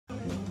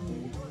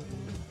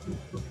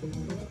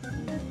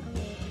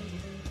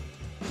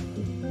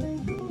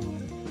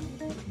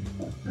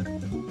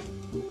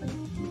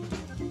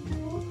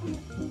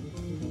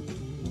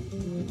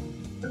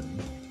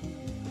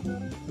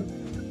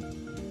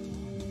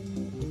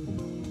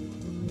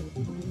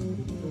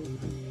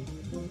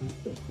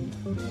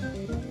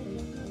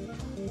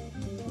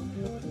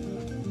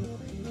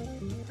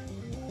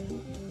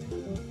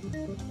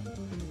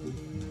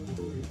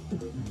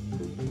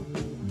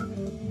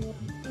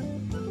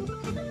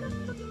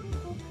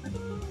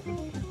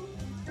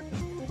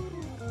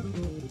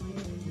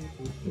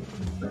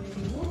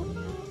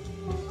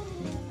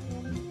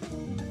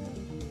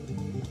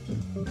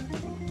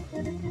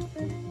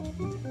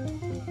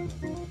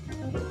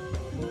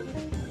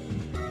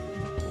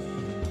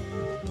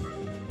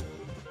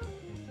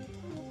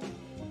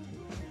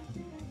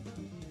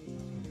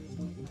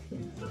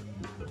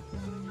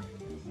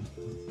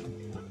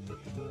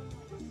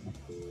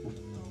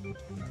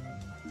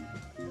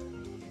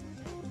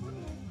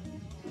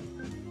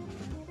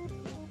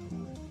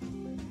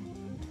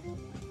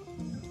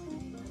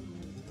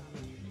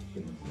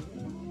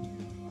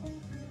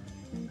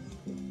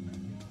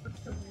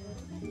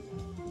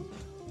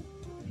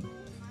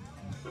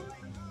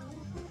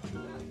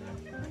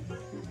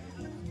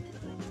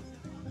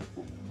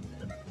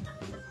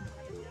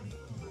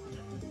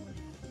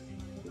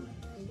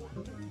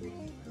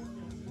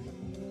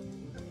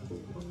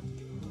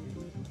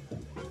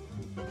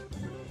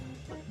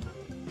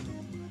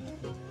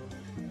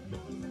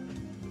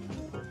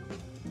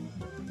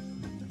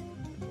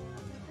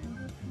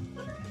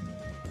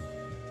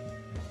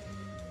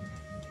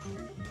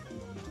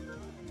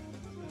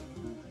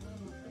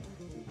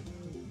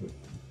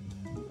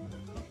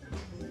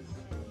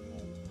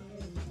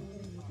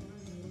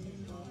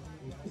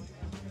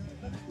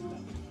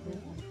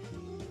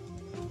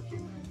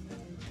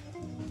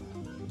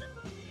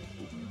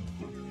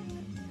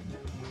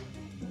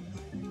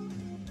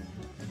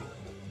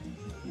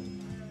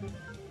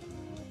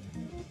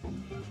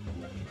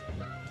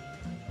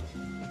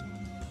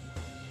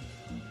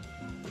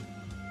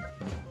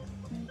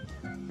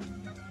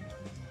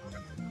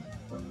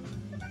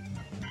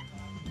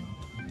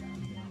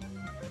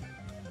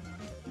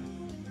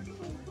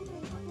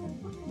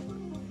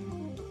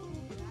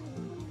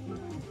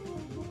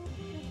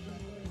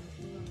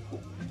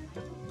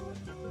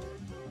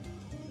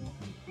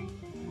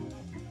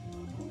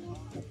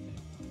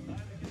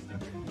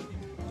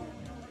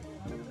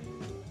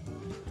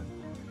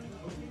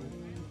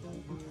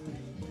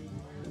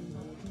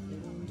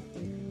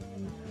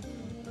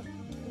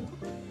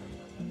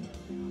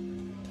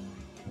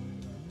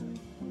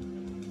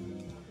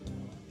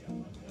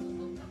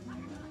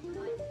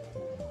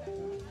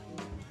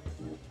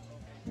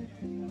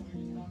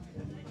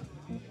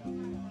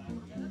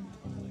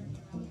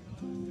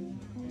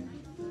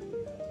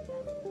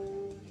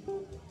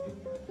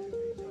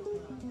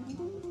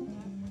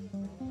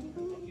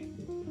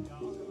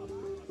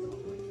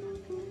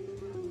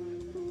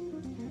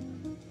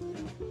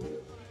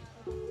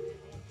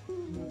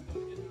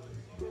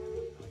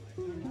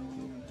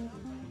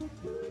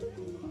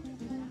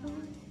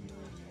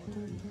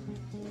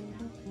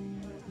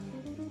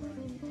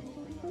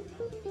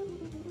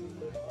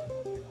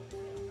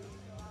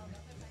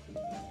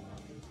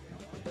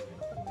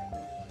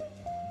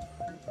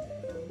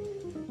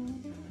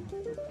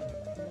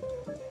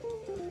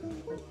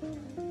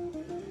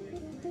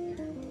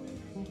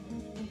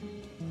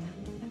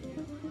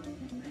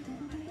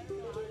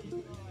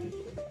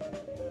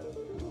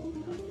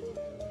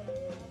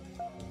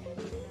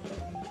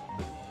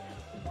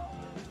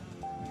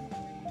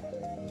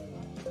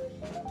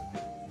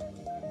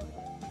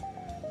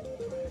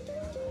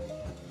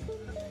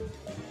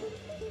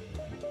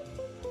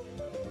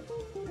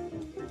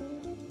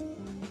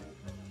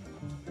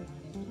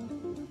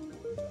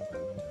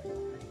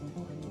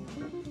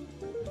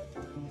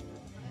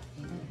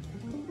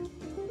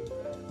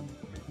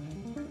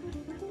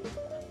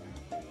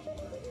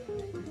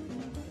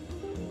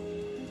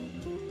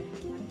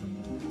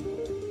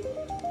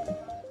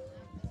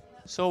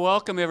So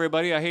welcome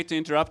everybody. I hate to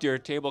interrupt your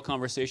table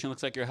conversation.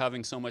 Looks like you're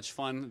having so much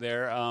fun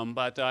there.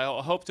 But I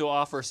hope to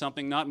offer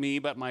something, not me,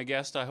 but my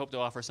guest, I hope to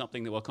offer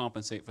something that will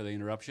compensate for the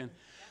interruption.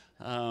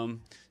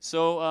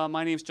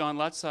 My name's John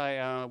Lutz.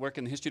 I work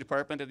in the history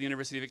department at the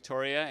University of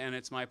Victoria, and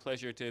it's my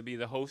pleasure to be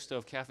the host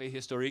of Café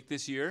Historique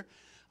this year.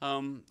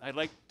 I'd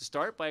like to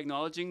start by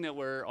acknowledging that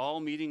we're all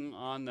meeting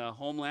on the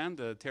homeland,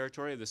 the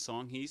territory of the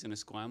Songhees and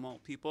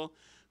Esquimalt people,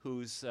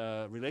 whose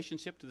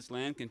relationship to this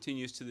land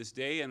continues to this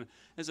day. And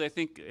as I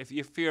think, if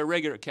you're a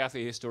regular at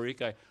Café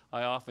Historique,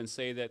 I often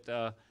say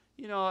that,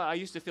 I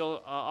used to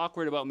feel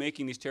awkward about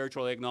making these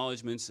territorial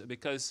acknowledgements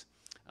because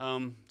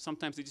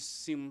sometimes they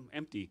just seem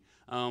empty.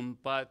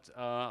 But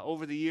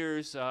over the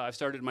years, I've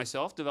started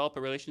myself, develop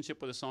a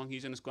relationship with the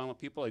Songhees and Esquimalt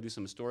people. I do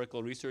some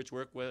historical research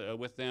work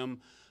with them.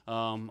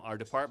 Our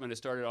department has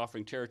started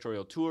offering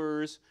territorial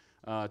tours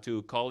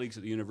to colleagues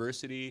at the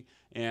university,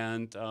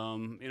 and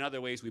in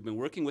other ways we've been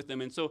working with them.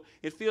 And so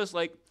it feels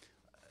like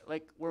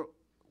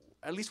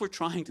at least we're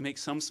trying to make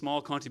some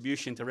small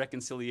contribution to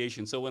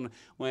reconciliation. So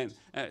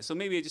so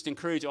maybe I just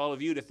encourage all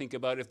of you to think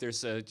about if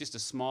there's just a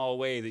small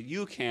way that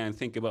you can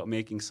think about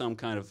making some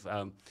kind of,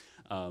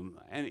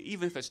 and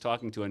even if it's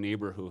talking to a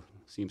neighbor who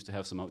seems to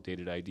have some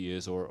outdated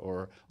ideas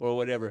or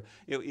whatever.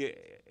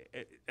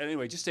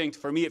 Anyway, just saying,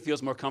 for me, it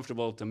feels more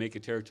comfortable to make a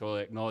territorial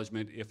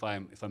acknowledgement if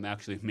I'm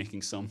actually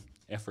making some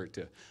effort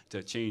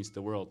to change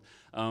the world.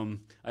 I don't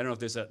know if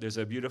there's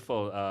a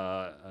beautiful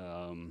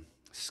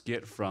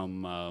skit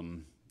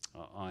from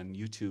on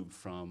YouTube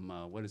from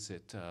what is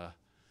it? The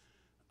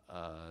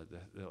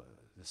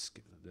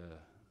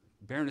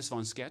Baroness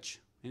von Sketch.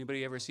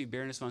 Anybody ever see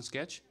Baroness von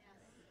Sketch?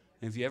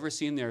 Yes. Have you ever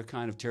seen their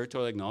kind of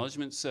territorial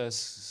acknowledgements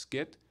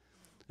skit?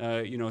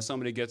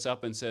 Somebody gets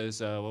up and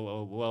says,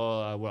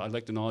 well, I'd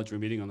like to acknowledge we're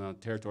meeting on the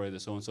territory of the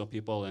so-and-so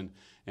people, and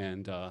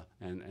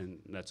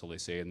that's all they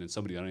say. And then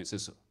somebody in the audience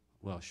says,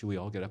 well, should we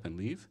all get up and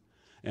leave?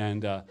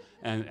 And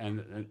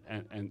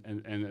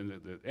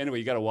anyway,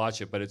 you got to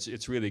watch it, but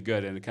it's really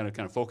good, and it kind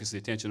of focuses the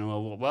attention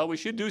on, well, we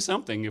should do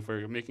something if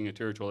we're making a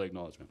territorial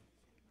acknowledgement.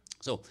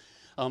 So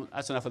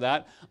that's enough of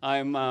that.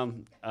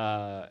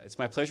 It's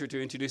my pleasure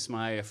to introduce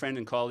my friend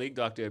and colleague,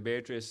 Dr.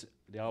 Beatriz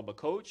de Alba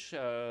Koch,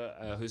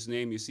 whose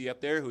name you see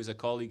up there, who's a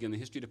colleague in the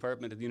history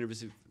department at the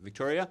University of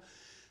Victoria.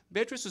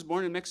 Beatriz was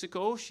born in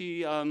Mexico.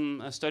 She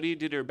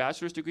did her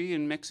bachelor's degree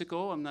in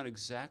Mexico. I'm not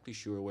exactly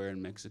sure where in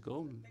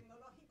Mexico.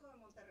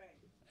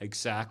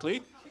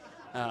 Exactly.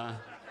 I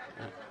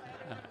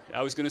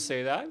was going to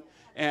say that.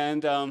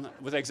 And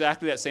with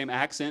exactly that same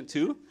accent,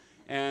 too.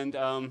 And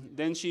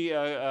then she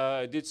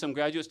did some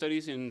graduate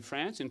studies in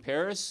France, in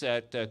Paris,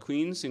 at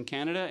Queen's in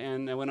Canada,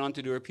 and went on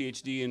to do her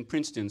PhD in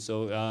Princeton.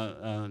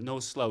 So no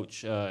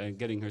slouch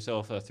getting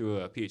herself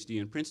through a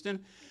PhD in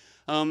Princeton.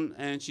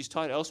 And she's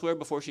taught elsewhere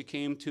before she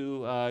came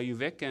to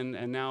UVic,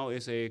 and now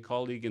is a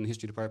colleague in the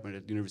history department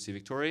at the University of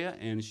Victoria.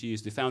 And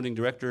she's the founding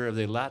director of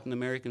the Latin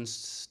American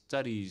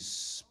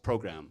Studies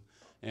program,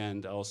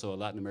 and also a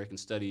Latin American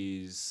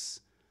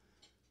Studies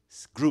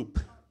group.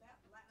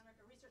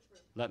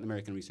 Latin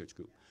American Research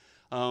Group.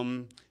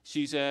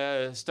 She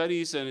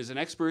studies and is an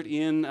expert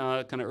in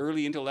kind of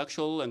early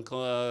intellectual and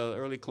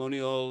early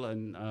colonial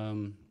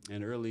and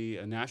early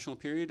national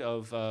period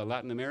of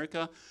Latin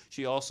America.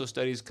 She also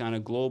studies kind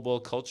of global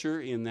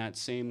culture in that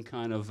same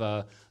kind of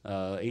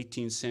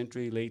 18th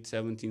century, late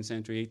 17th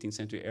century, 18th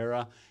century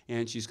era.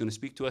 And she's going to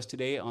speak to us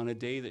today on a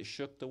day that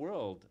shook the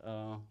world,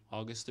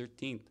 August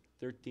 13th,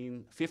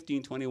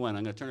 1521.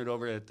 I'm going to turn it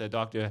over to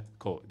Dr.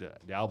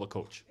 de Alba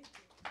Koch.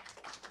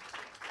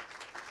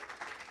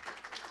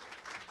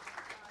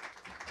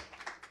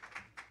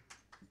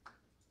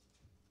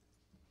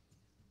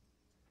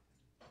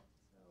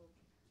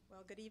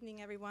 Good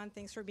evening, everyone.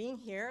 Thanks for being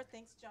here.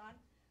 Thanks, John,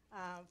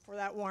 for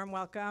that warm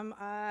welcome.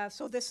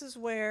 So this is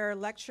where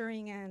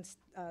lecturing and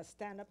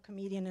stand-up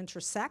comedian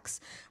intersects.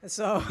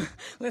 So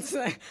let's,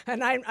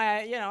 and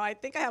I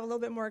think I have a little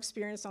bit more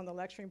experience on the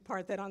lecturing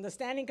part than on the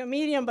standing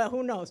comedian, but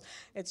who knows?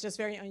 It's just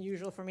very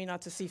unusual for me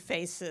not to see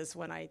faces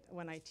when I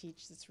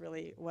teach. It's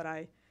really what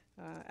I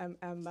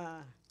am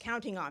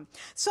counting on.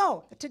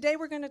 So today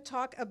we're going to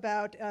talk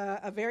about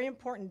a very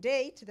important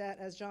date that,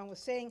 as John was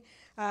saying,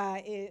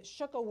 it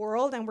shook a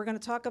world, and we're going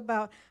to talk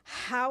about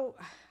how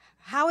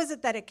is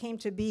it that it came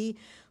to be,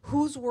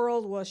 whose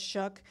world was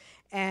shook,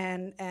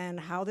 and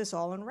how this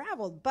all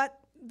unraveled. But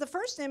the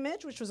first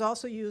image, which was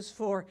also used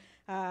for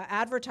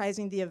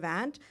advertising the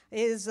event,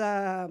 is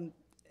the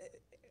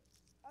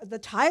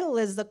title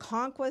is "The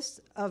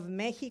Conquest of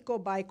Mexico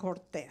by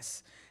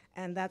Cortes."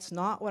 And that's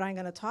not what I'm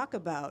going to talk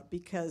about,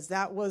 because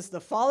that was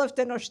the fall of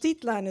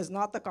Tenochtitlan is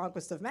not the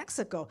conquest of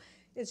Mexico.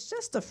 It's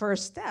just the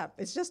first step.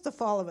 It's just the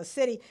fall of a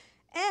city.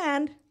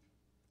 And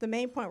the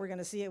main point we're going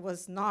to see, it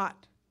was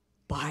not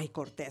by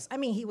Cortes. I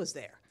mean, he was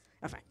there.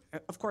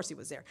 Of course he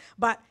was there.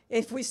 But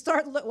if we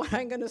start, what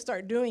I'm going to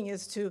start doing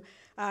is to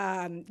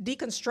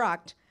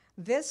deconstruct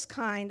this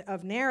kind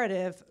of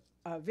narrative,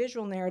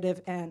 visual narrative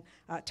and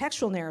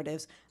textual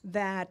narratives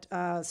that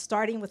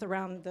starting with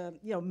around the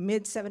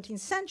mid-17th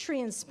century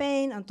in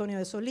Spain, Antonio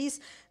de Solís,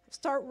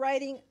 start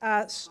writing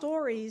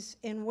stories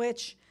in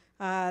which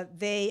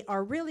they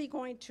are really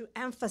going to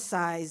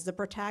emphasize the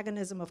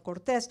protagonism of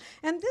Cortes.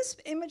 And this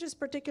image is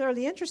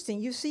particularly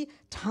interesting. You see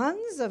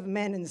tons of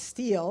men in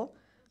steel,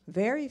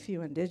 very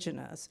few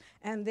indigenous,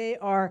 and they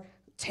are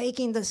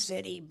taking the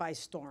city by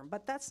storm.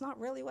 But that's not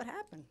really what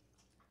happened.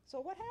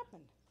 So what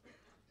happened?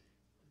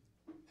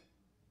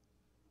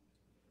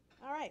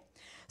 All right,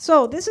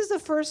 so this is the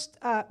first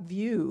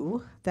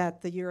view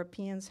that the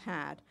Europeans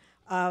had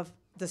of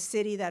the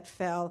city that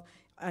fell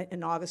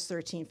in August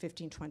 13,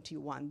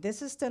 1521.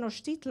 This is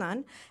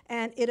Tenochtitlan,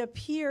 and it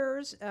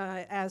appears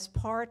as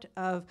part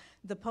of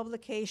the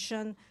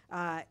publication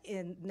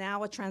in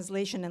now a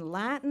translation in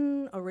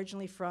Latin,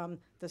 originally from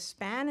the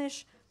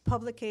Spanish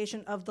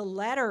publication of the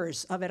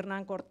letters of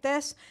Hernan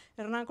Cortes.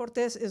 Hernan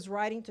Cortes is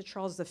writing to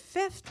Charles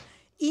V,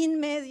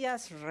 in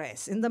medias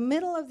res. In the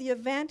middle of the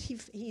event,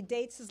 he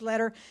dates his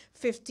letter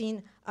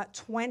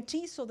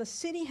 1520, so the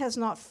city has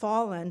not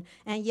fallen,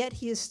 and yet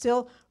he is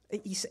still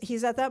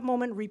he's at that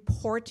moment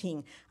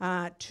reporting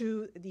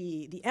to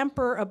the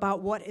emperor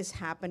about what is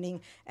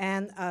happening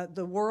and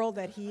the world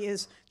that he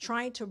is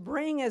trying to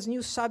bring as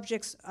new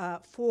subjects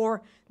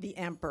for the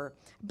emperor.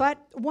 But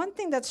one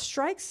thing that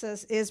strikes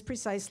us is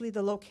precisely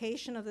the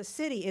location of the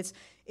city.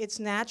 Its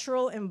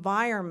natural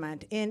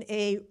environment in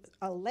a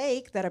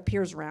lake that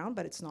appears round,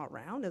 but it's not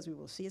round, as we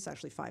will see. It's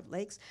actually 5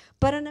 lakes.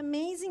 But an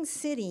amazing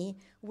city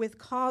with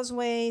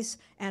causeways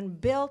and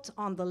built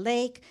on the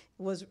lake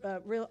was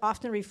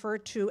often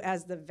referred to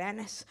as the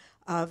Venice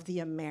of the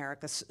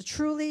Americas.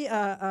 Truly,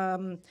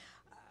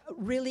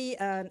 really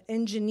an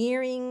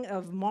engineering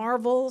of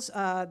marvels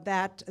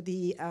that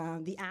the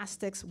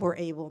Aztecs were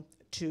able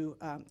to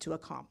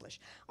accomplish.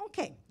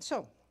 Okay,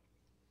 so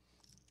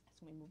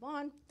as we move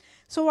on.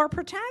 So our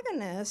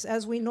protagonists,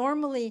 as we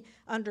normally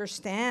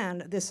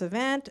understand this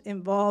event,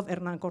 involve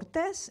Hernan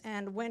Cortes,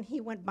 and when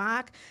he went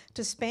back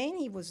to Spain,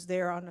 he was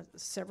there on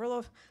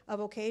several of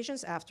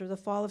occasions after the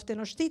fall of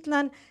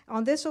Tenochtitlan.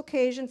 On this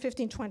occasion,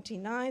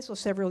 1529, so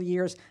several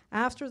years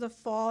after the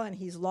fall, and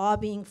he's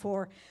lobbying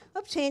for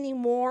obtaining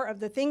more of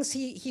the things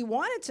he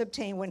wanted to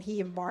obtain when he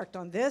embarked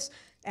on this,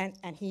 and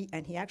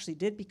he actually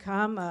did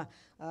become a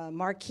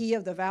Marquis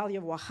of the Valley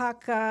of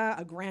Oaxaca,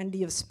 a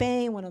grandee of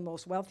Spain, one of the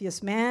most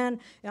wealthiest men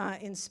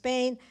in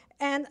Spain.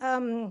 And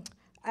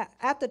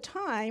at the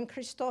time,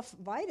 Christoph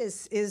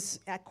Weides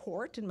is at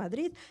court in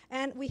Madrid,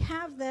 and we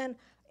have then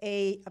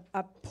a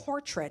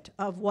portrait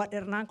of what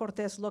Hernan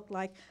Cortes looked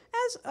like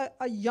as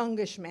a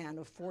youngish man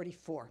of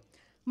 44.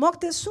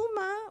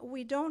 Moctezuma,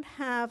 we don't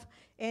have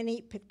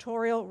any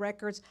pictorial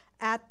records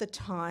at the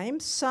time.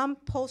 Some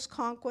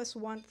post-conquest,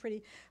 one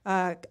pretty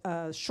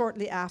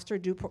shortly after,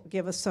 do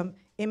give us some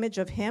image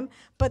of him.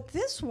 But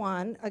this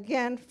one,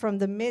 again, from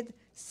the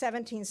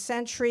mid-17th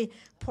century,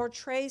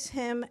 portrays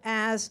him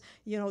as,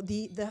 you know,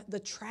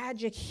 the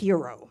tragic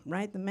hero,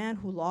 right? The man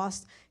who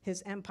lost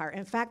his empire.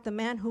 In fact, the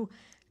man who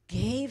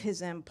gave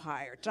his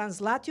empire,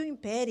 translatio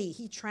imperii,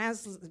 he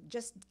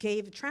just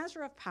gave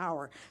transfer of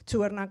power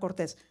to Hernan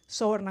Cortes.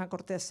 So Hernan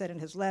Cortes said in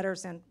his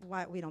letters, and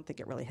we don't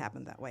think it really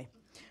happened that way.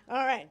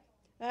 All right,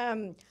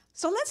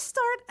 so let's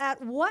start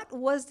at what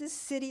was this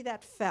city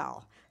that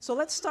fell. So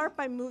let's start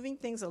by moving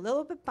things a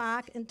little bit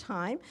back in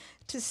time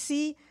to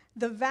see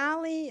the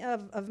Valley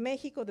of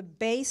Mexico, the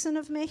basin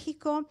of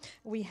Mexico.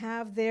 We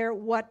have there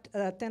what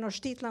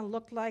Tenochtitlan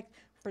looked like,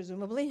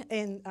 presumably,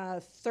 in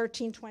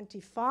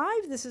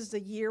 1325. This is the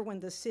year when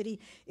the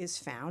city is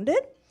founded.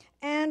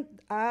 And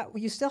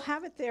you still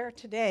have it there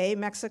today,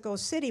 Mexico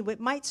City. It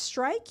might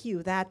strike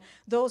you that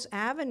those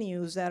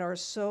avenues that are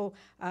so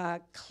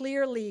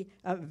clearly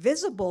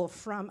visible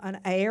from an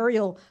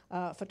aerial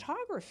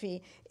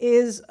photography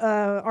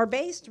are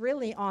based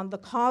really on the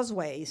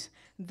causeways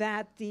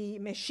that the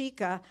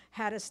Mexica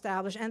had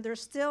established. And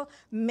there's still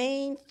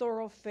main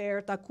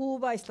thoroughfare,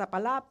 Tacuba,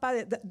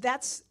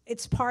 Iztapalapa,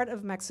 it's part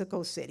of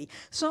Mexico City.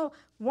 So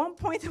one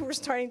point that we're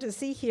starting to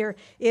see here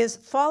is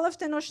fall of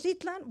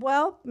Tenochtitlan,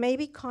 well,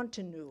 maybe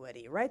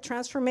continuity, right?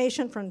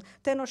 Transformation from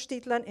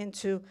Tenochtitlan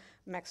into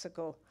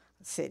Mexico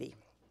City.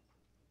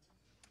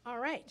 All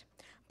right,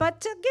 but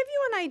to give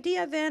you an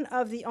idea then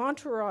of the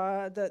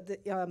entourage,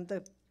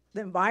 the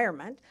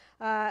environment,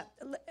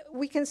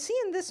 we can see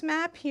in this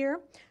map here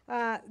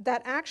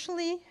that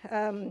actually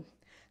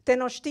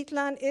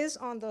Tenochtitlan is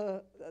on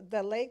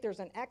the lake.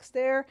 There's an X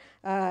there,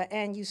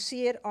 and you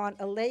see it on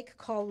a lake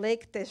called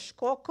Lake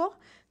Texcoco.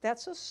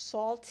 That's a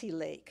salty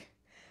lake.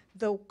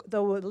 The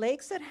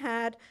lakes that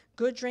had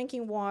good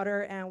drinking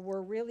water and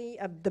were really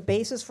the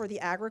basis for the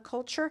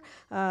agriculture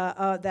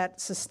that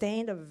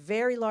sustained a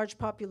very large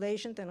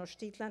population.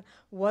 Tenochtitlan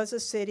was a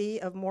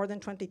city of more than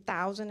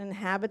 20,000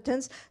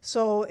 inhabitants,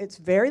 so it's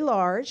very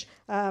large.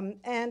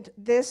 And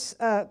these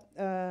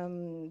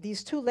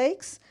 2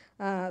 lakes,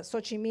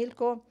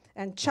 Xochimilco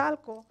and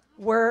Chalco,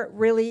 were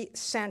really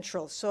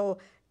central. So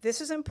this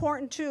is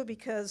important too,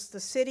 because the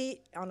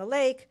city on a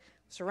lake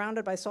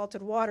surrounded by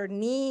salted water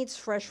needs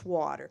fresh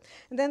water.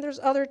 And then there's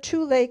other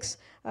 2 lakes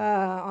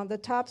on the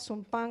top,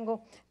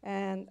 Zumpango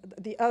and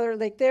the other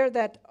lake there,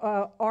 that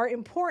are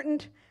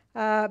important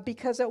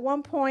because at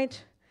one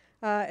point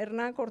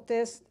Hernan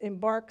Cortes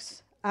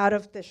embarks out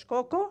of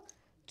Texcoco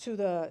to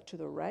the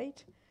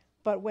right,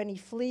 but when he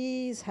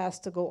flees has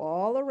to go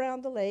all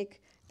around the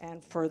lake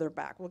and further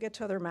back. We'll get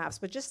to other maps,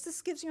 but just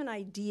this gives you an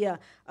idea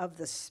of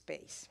the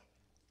space.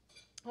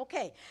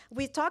 Okay,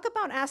 we talk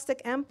about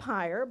Aztec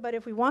Empire, but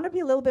if we want to be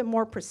a little bit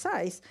more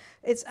precise,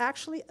 it's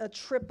actually a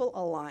triple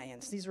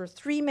alliance. These were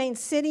 3 main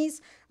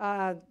cities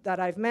that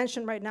I've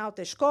mentioned right now: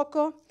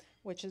 Texcoco,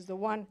 which is the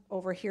one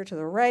over here to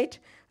the right,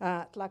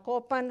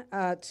 Tlacopan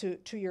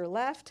to your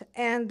left,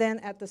 and then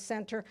at the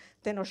center,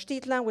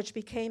 Tenochtitlan, which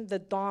became the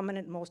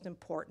dominant, most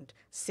important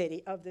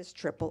city of this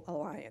triple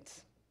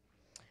alliance.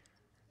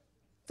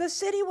 The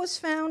city was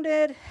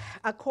founded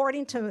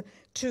according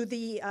to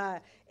the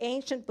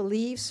ancient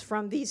beliefs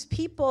from these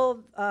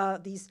people,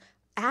 these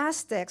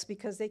Aztecs,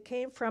 because they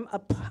came from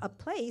a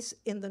place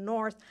in the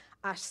north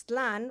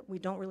Aztlan, we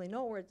don't really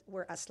know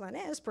where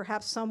Aztlan is,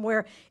 perhaps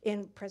somewhere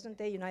in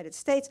present-day United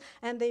States,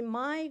 and they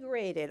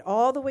migrated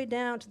all the way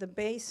down to the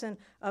basin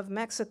of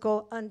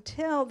Mexico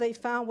until they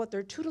found what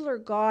their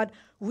tutelar god,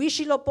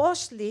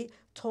 Huitzilopochtli,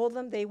 told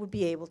them they would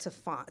be able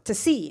to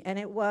see, and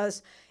it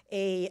was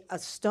a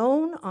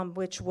stone on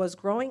which was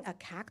growing a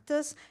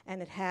cactus,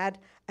 and it had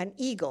an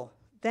eagle.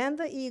 Then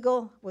the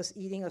eagle was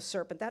eating a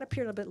serpent. That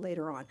appeared a bit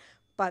later on.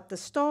 But the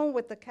stone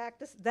with the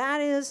cactus, that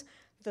is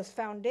the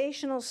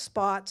foundational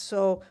spot.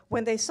 So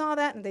when they saw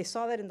that, and they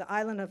saw that in the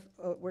island of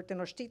where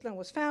Tenochtitlan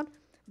was found,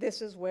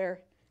 this is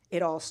where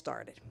it all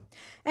started.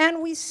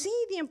 And we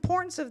see the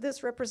importance of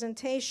this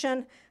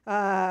representation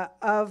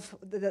of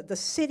the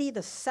city,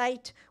 the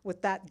site,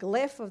 with that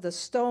glyph of the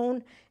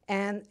stone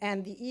and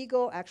the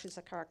eagle. Actually, it's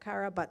a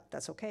caracara, but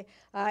that's okay.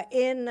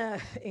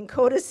 In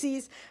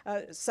codices,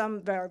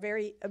 some are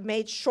very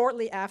made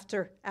shortly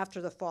after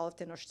the fall of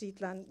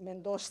Tenochtitlan.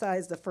 Mendoza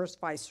is the first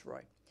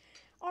viceroy.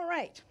 All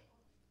right.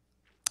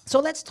 So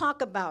let's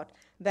talk about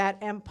that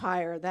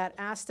empire, that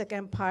Aztec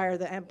Empire,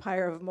 the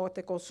empire of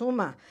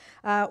Moctezuma.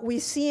 We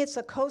see it's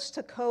a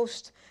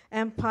coast-to-coast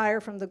empire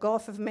from the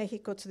Gulf of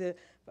Mexico to the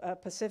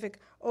Pacific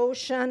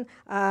Ocean.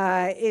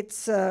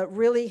 It's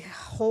really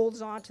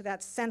holds on to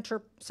that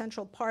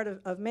central part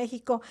of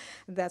Mexico.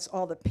 That's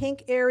all the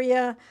pink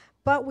area.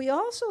 But we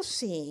also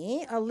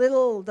see a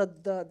little,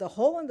 the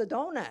hole in the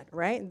donut,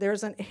 right?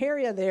 There's an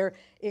area there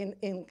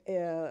in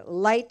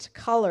light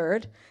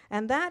colored,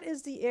 and that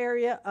is the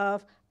area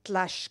of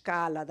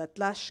Tlaxcala, the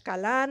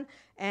Tlaxcalan,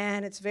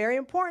 and it's very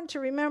important to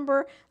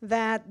remember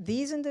that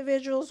these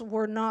individuals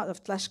were not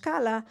of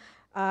Tlaxcala,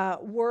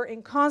 were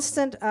in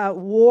constant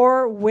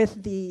war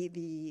with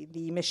the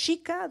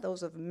Mexica,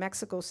 those of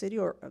Mexico City,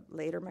 or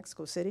later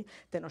Mexico City,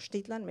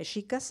 Tenochtitlan,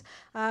 Mexicas.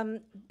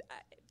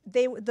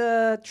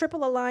 The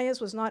Triple Alliance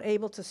was not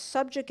able to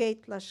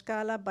subjugate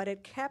Tlaxcala, but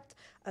it kept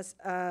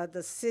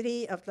the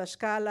city of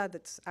Tlaxcala,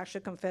 that's actually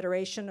a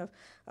confederation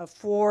of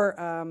four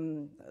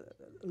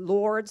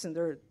lords and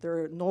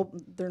their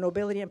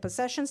nobility and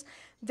possessions.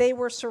 They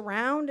were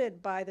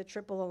surrounded by the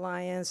Triple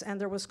Alliance,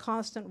 and there was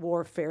constant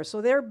warfare.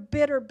 So they're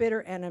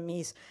bitter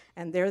enemies,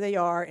 and there they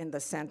are in the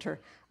center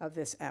of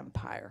this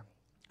empire.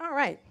 All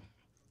right.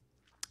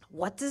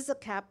 What did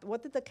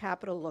the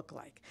capital look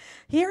like?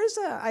 Here's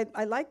I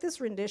like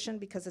this rendition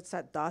because it's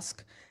at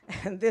dusk,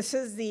 and this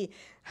is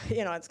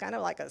it's kind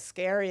of like a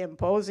scary,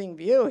 imposing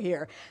view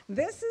here.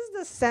 This is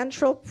the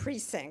central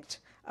precinct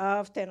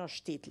of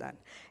Tenochtitlan.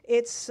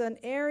 It's an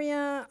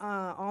area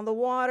on the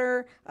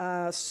water,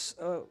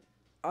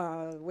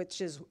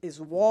 which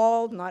is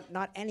walled.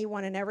 Not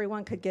anyone and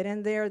everyone could get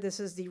in there.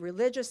 This is the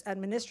religious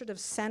administrative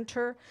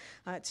center.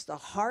 It's the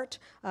heart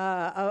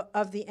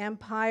of the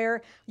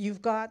empire.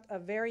 You've got a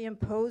very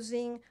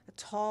imposing,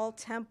 tall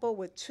temple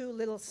with two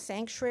little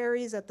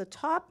sanctuaries at the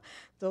top.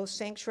 Those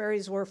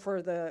sanctuaries were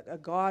for the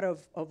god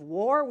of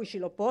war,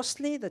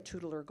 Huitzilopochtli, the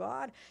tutelar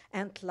god,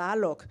 and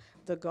Tlaloc,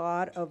 the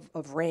god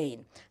of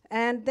rain.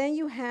 And then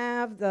you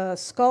have the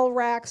skull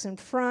racks in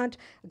front,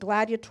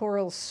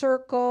 gladiatorial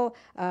circle,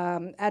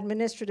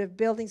 administrative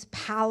buildings,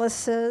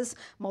 palaces,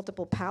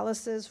 multiple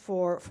palaces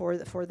for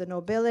the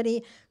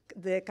nobility,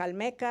 the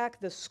Calmecac,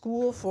 the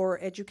school for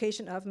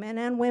education of men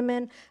and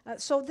women.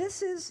 So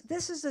this is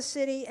the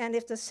city, and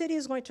if the city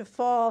is going to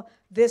fall,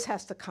 this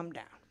has to come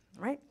down,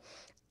 right?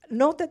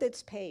 Note that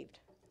it's paved.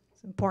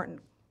 It's important,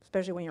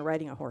 especially when you're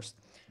riding a horse.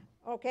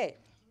 Okay.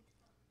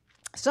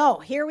 So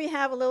here we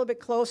have a little bit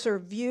closer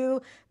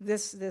view,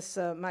 this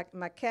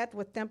maquette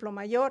with Templo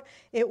Mayor.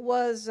 It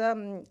was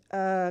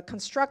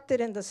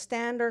constructed in the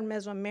standard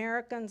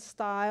Mesoamerican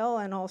style,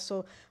 and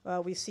also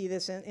we see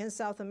this in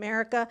South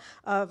America,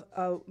 of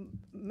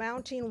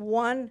mounting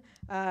one,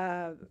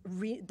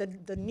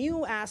 the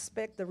new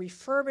aspect, the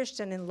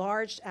refurbished and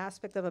enlarged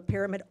aspect of a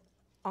pyramid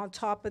on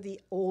top of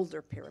the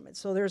older pyramid.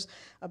 So there's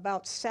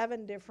about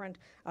 7 different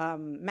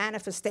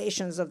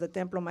manifestations of the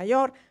Templo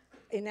Mayor,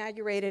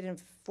 inaugurated in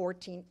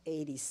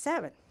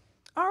 1487.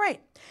 All right,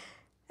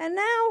 and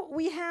now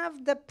we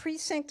have the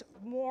precinct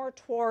more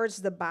towards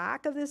the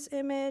back of this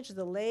image.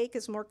 The lake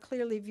is more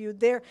clearly viewed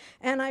there,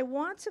 and I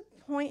want to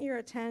point your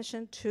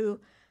attention to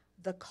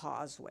the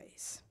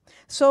causeways.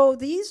 So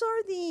these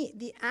are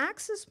the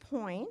access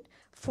point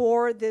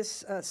for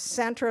this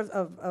center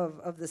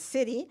of the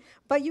city,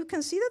 but you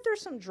can see that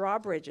there's some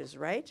drawbridges,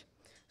 right?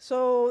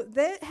 So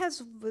that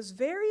was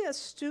very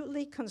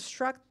astutely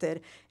constructed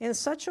in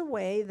such a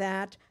way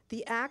that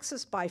the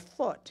access by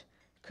foot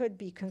could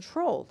be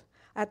controlled.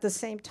 At the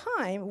same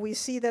time, we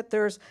see that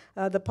there's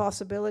the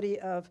possibility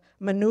of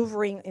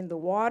maneuvering in the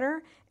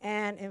water,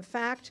 and in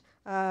fact,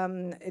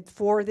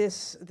 for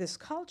this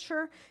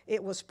culture,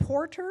 it was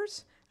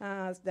porters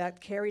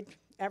that carried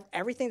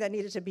everything that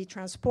needed to be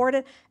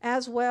transported,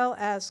 as well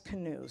as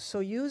canoes.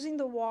 So using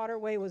the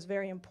waterway was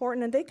very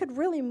important, and they could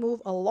really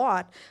move a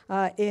lot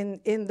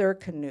in their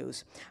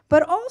canoes.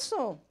 But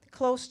also,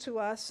 close to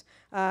us,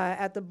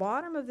 at the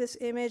bottom of this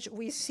image,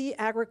 we see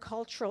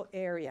agricultural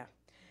area.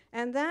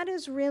 And that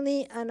is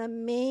really an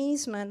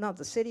amazement. Not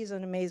the city is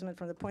an amazement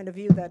from the point of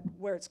view that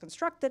where it's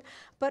constructed,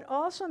 but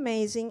also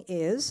amazing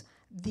is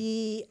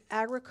the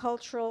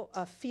agricultural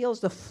fields,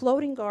 the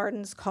floating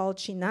gardens called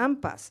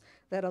chinampas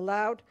that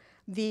allowed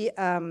the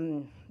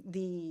Tenochcas,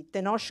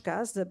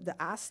 the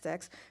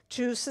Aztecs,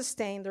 to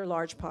sustain their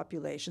large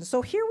population.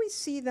 So here we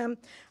see them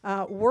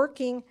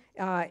working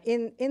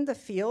in the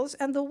fields,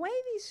 and the way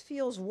these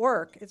fields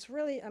work, it's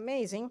really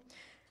amazing.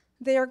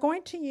 They are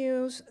going to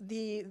use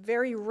the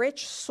very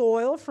rich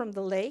soil from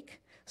the lake,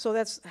 so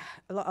that's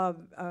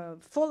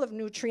full of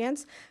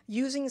nutrients,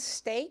 using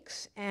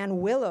stakes and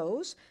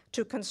willows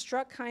to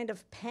construct kind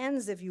of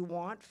pens, if you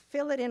want,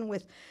 fill it in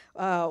with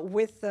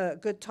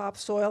good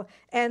topsoil,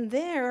 and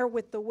there,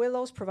 with the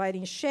willows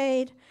providing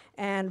shade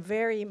and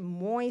very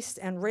moist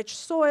and rich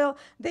soil,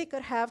 they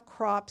could have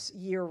crops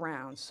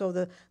year-round. So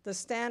the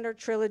standard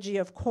trilogy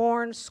of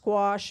corn,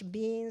 squash,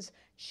 beans,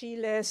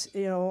 chiles,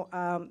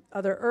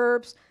 other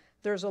herbs.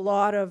 There's a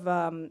lot of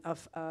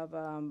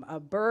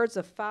birds,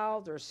 of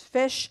fowl. There's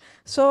fish.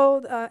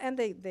 So and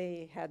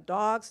they had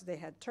dogs. They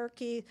had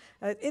turkey.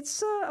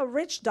 It's a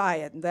rich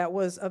diet that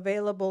was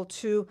available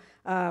to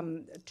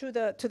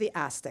the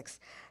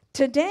Aztecs.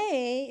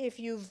 Today, if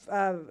you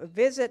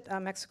visit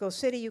Mexico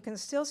City, you can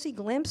still see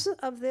glimpses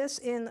of this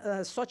in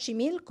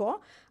Xochimilco,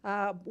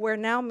 where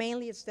now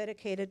mainly it's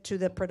dedicated to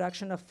the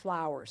production of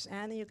flowers,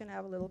 and you can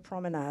have a little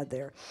promenade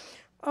there.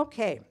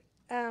 Okay,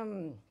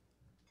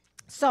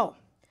 so.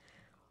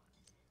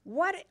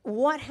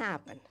 What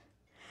happened?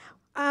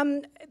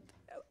 I'm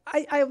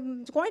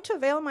going to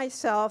avail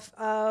myself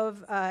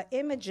of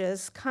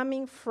images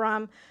coming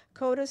from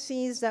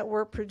codices that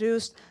were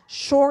produced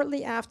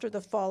shortly after the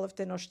fall of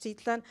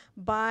Tenochtitlan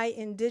by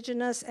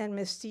indigenous and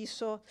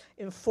mestizo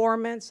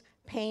informants,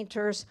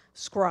 painters,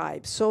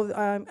 scribes. So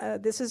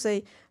this is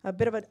a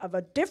bit of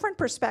a different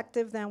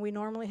perspective than we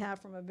normally have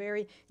from a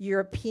very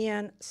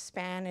European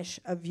Spanish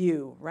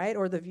view, right?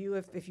 Or the view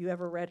if you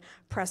ever read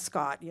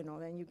Prescott,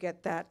 then you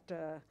get that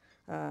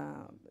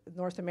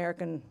North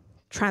American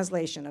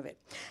translation of it.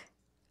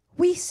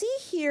 We see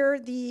here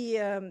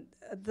the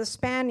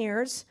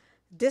Spaniards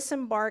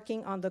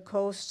disembarking on the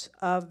coast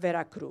of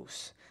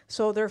Veracruz.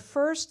 So their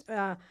first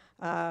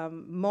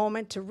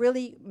moment to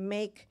really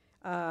make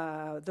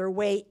their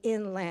way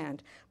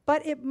inland.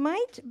 But it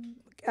might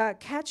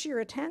catch your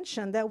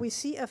attention that we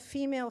see a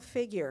female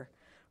figure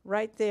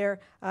right there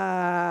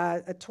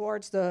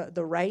towards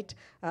the right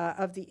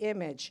of the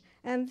image.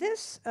 And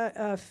this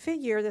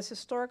figure, this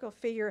historical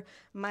figure,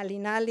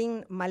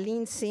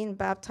 Malintzin,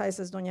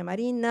 baptized as Doña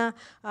Marina,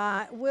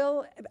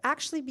 will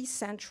actually be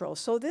central.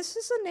 So this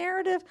is a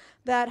narrative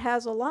that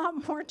has a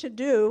lot more to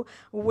do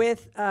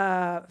with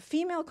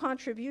female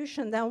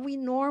contribution than we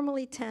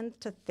normally tend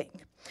to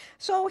think.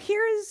 So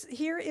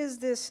here is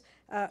this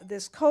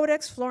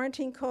codex,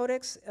 Florentine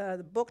Codex,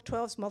 the book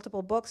 12,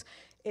 multiple books.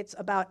 It's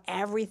about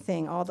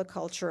everything, all the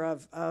culture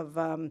of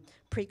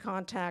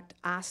pre-contact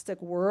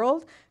Aztec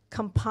world,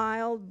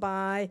 compiled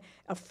by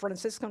a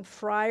Franciscan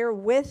friar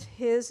with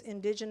his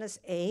indigenous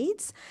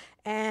aides.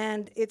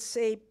 And it's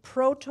a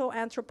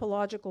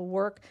proto-anthropological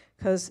work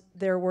because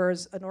there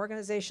was an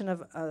organization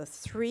of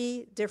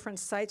 3 different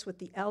sites with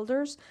the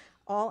elders,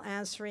 all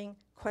answering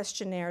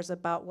questionnaires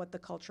about what the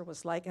culture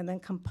was like, and then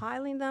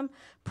compiling them,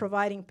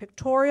 providing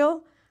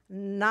pictorial,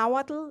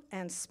 Nahuatl,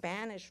 and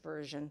Spanish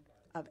version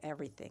of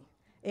everything,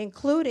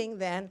 including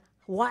then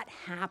what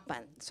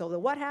happened. So the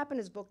what happened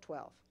is book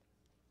 12.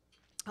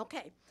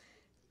 Okay.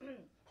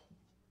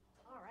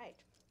 All right.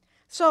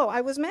 So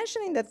I was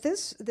mentioning that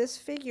this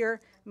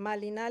figure,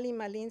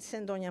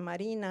 Malintzin Doña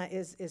Marina,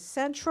 is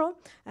central.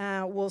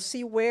 We'll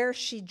see where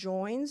she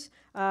joins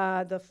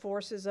the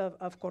forces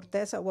of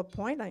Cortes at what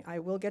point. I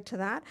will get to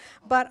that.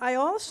 But I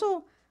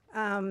also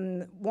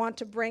want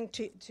to bring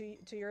to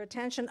your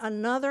attention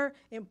another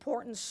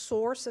important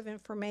source of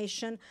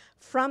information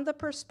from the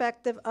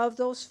perspective of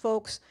those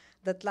folks,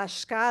 the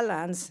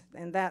Tlaxcalans,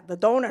 and the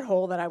donut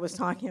hole that I was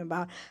talking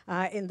about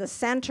in the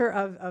center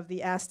of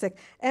the Aztec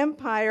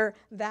Empire,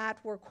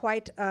 that were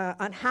quite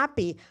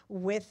unhappy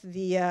with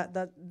the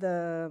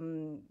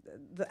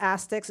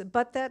Aztecs,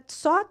 but that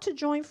sought to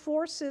join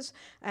forces,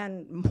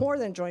 and more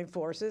than join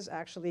forces,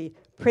 actually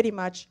pretty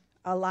much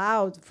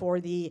allowed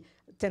for the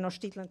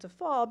Tenochtitlan to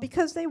fall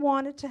because they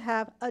wanted to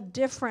have a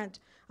different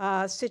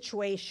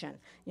situation,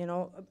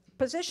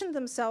 position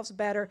themselves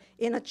better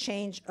in a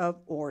change of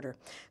order.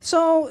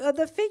 So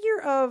the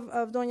figure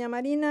of Doña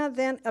Marina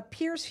then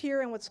appears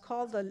here in what's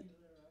called the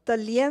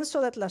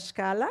Lienzo de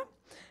Tlaxcala,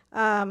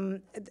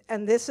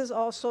 and this is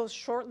also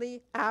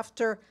shortly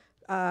after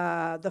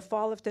the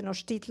fall of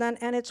Tenochtitlan,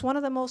 and it's one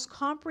of the most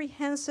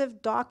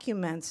comprehensive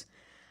documents,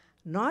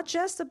 not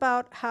just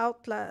about how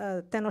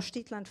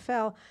Tenochtitlan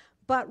fell,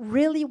 but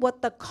really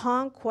what the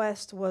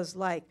conquest was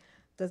like.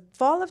 The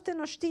fall of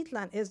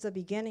Tenochtitlan is the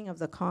beginning of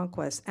the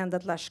conquest, and the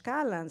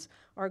Tlaxcalans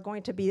are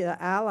going to be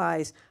the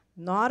allies,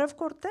 not of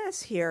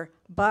Cortes here,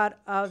 but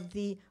of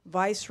the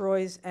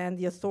viceroys and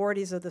the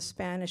authorities of the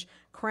Spanish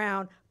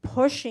crown,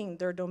 pushing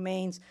their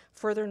domains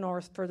further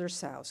north, further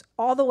south,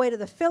 all the way to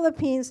the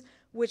Philippines,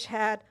 which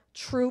had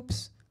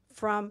troops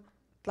from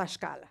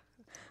Tlaxcala.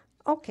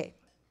 Okay,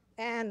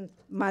 and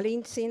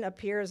Malintzin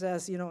appears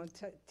as, you know, in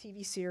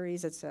TV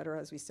series, etc.,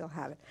 as we still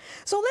have it.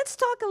 So let's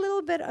talk a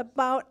little bit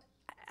about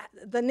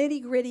the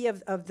nitty-gritty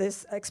of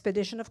this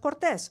expedition of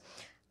Cortes.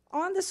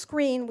 On the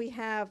screen, we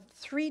have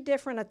 3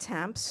 different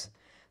attempts.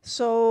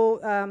 So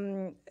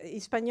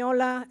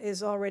Hispaniola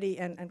is already,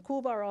 and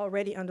Cuba are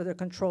already under the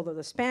control of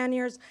the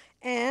Spaniards,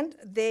 and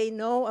they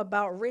know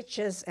about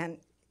riches and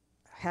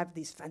have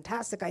these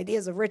fantastic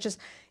ideas of riches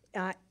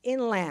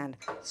inland.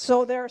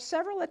 So there are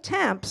several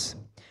attempts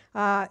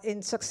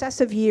in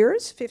successive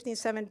years,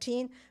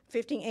 1517,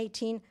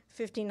 1518,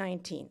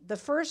 1519. The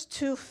first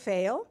 2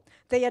 fail.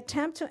 They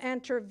attempt to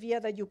enter via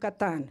the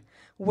Yucatan,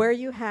 where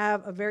you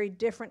have a very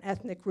different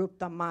ethnic group,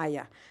 the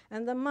Maya.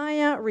 And the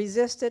Maya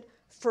resisted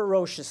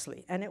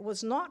ferociously, and it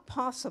was not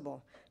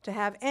possible to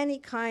have any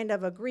kind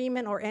of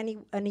agreement or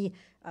any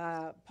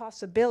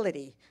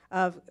possibility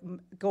of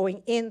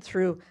going in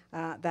through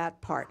that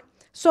part.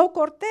 So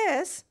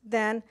Cortes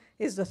then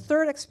is the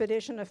 3rd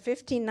expedition of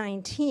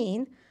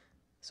 1519.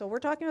 So we're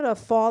talking about a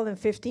fall in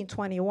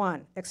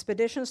 1521.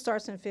 Expedition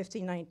starts in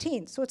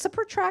 1519. So it's a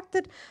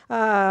protracted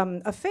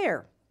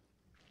affair.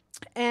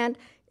 And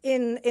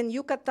in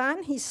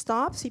Yucatan, he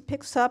stops. He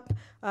picks up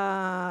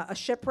a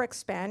shipwrecked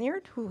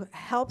Spaniard who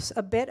helps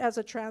a bit as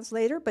a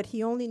translator, but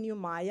he only knew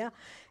Maya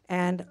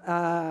and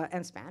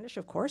Spanish,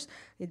 of course.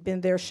 He'd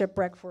been there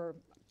shipwrecked for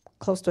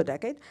close to a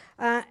decade.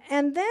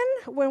 And then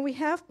when we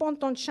have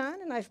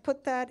Pontonchan, and I've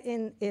put that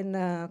in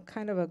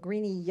kind of a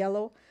greeny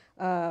yellow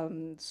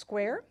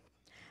square,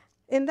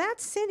 in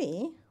that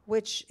city,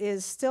 which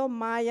is still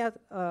Maya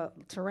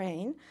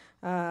terrain,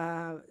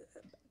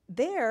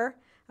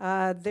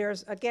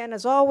 there's, again,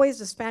 as always,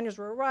 the Spaniards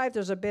will arrive.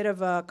 There's a bit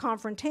of a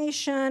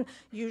confrontation.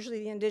 Usually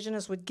the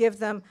indigenous would give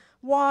them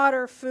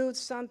water, food,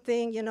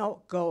 something, you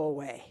know, go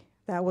away.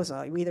 That was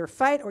you either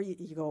fight or you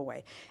go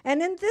away.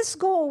 And in this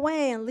go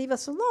away and leave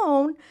us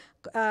alone,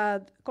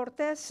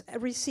 Cortes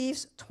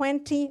receives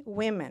 20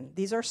 women.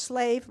 These are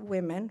slave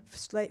women,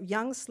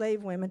 young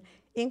slave women,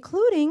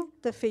 including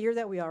the figure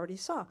that we already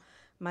saw,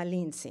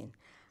 Malintzin.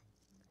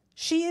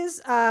 She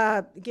is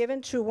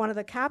given to one of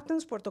the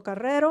captains, Puerto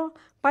Carrero.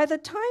 By the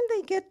time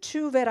they get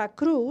to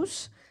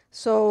Veracruz,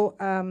 so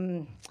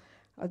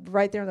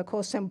right there on the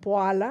coast,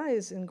 Zempoala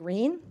is in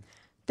green,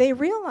 they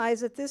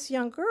realize that this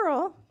young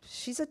girl,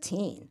 she's a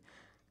teen,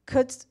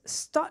 could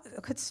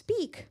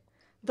speak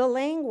the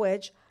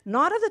language,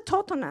 not of the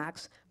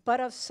Totonacs, but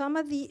of some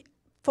of the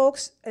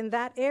folks in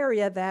that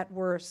area that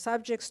were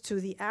subjects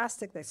to the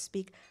Aztec that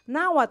speak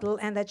Nahuatl,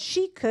 and that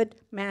she could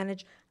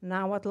manage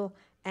Nahuatl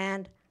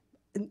and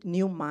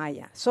New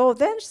Maya. So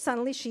then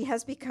suddenly she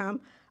has become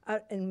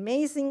an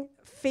amazing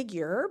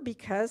figure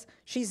because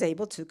she's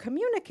able to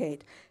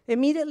communicate.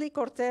 Immediately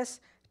Cortes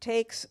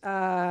takes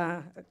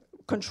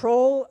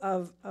control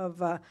of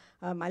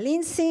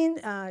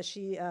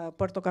Malintzin.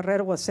 Puerto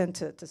Carrero was sent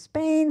to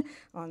Spain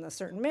on a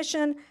certain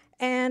mission,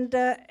 and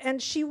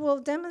she will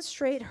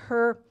demonstrate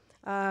her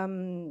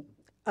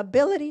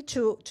ability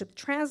to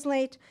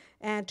translate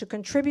and to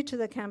contribute to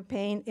the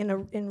campaign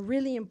in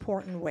really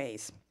important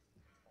ways.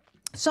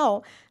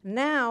 So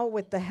now,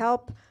 with the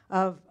help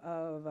of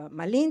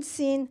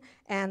Malintzin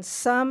and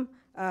some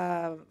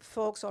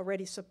folks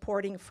already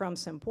supporting from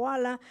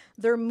Zempoala,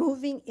 they're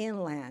moving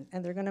inland,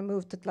 and they're going to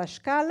move to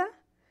Tlaxcala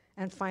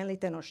and finally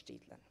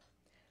Tenochtitlan.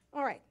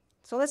 All right,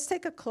 so let's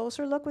take a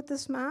closer look with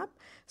this map.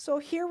 So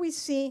here we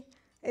see,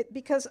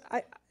 because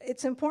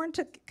it's important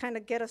to kind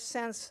of get a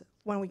sense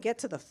when we get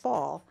to the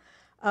fall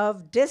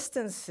of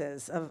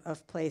distances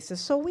of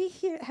places. So we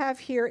have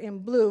here in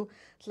blue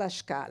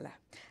Tlaxcala.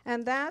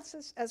 And that,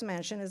 as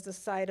mentioned, is the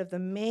site of the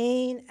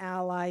main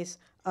allies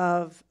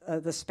of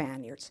the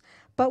Spaniards.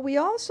 But we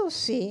also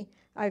see,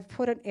 I've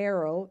put an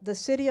arrow, the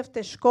city of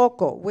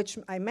Texcoco, which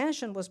I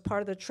mentioned was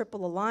part of the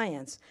Triple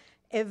Alliance,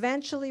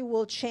 eventually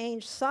will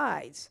change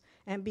sides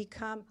and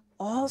become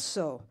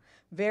also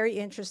very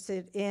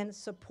interested in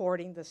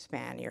supporting the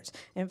Spaniards.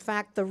 In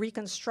fact, the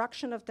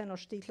reconstruction of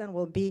Tenochtitlan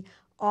will be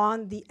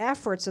on the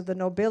efforts of the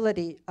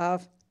nobility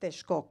of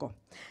Texcoco.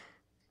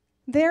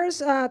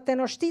 There's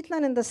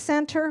Tenochtitlan in the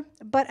center,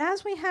 but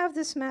as we have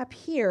this map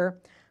here,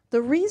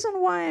 the reason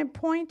why I'm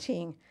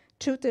pointing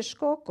to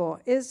Texcoco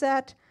is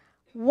that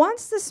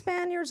once the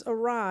Spaniards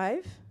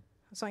arrive,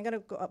 so I'm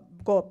going to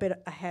go a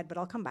bit ahead, but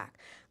I'll come back.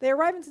 They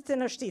arrive into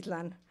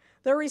Tenochtitlan,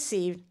 they're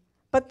received,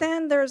 but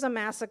then there's a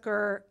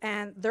massacre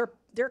and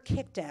they're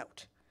kicked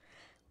out.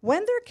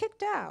 When they're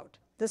kicked out,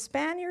 the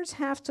Spaniards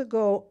have to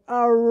go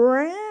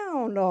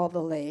around all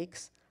the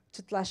lakes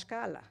to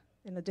Tlaxcala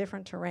in a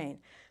different terrain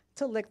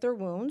to lick their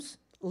wounds.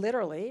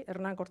 Literally,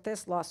 Hernan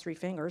Cortes lost 3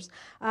 fingers.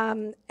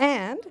 And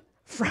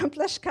from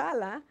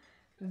Tlaxcala,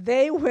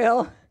 they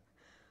will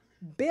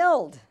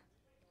build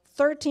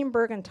 13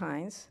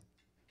 Bergantines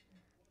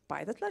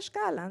by the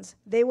Tlaxcalans.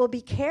 They will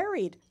be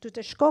carried to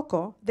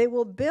Texcoco. They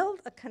will build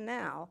a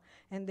canal,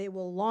 and they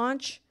will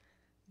launch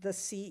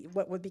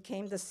what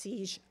became the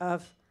siege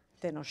of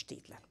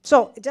Tenochtitlan.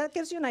 So that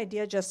gives you an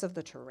idea just of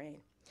the terrain.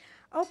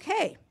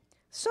 Okay,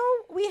 So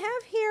we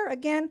have here,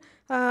 again,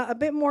 a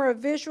bit more of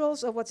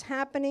visuals of what's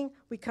happening.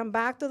 We come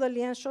back to the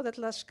lienzo de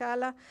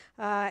Tlaxcala,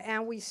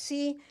 and we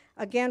see,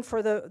 again,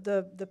 for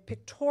the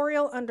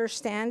pictorial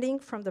understanding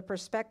from the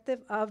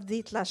perspective of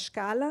the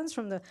Tlaxcalans,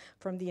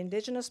 from the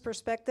indigenous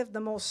perspective,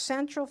 the most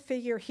central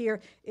figure here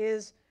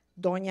is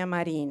Doña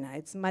Marina.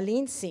 It's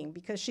Malintzin,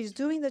 because she's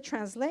doing the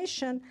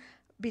translation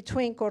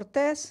between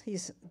Cortes,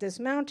 he's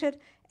dismounted,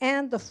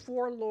 and the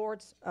four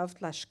lords of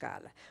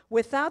Tlaxcala.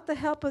 Without the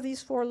help of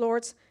these four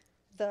lords,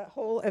 the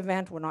whole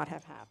event would not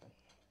have happened.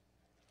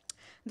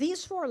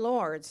 These four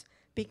lords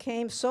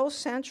became so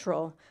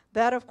central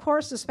that, of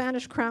course, the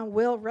Spanish crown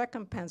will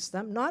recompense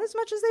them, not as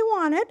much as they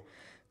wanted.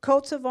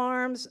 Coats of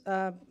arms,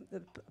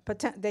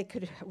 they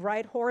could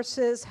ride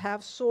horses,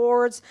 have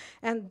swords,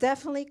 and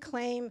definitely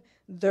claim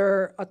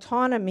their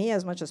autonomy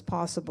as much as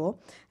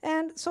possible.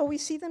 And so we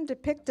see them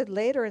depicted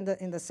later in the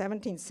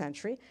 17th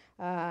century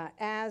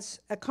as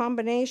a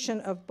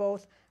combination of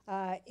both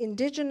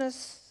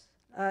indigenous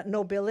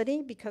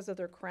nobility because of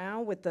their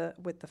crown with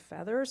the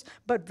feathers,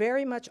 but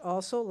very much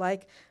also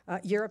like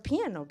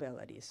European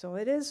nobility. So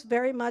it is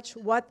very much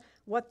what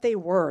they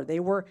were. They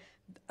were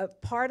a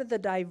part of the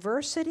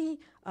diversity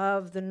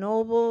of the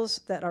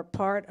nobles that are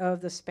part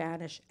of the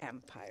Spanish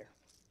Empire.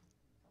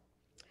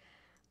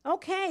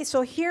 Okay,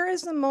 so here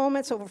is the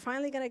moment. So we're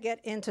finally going to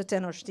get into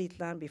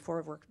Tenochtitlan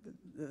before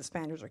the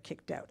Spaniards are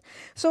kicked out.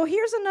 So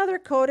here's another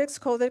codex,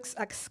 Codex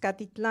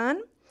Axcatitlan.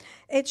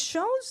 It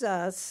shows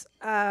us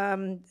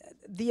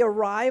the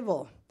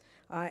arrival,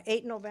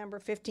 8 November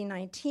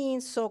 1519.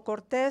 So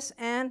Cortes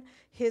and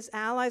his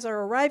allies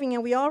are arriving,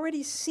 and we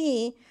already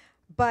see,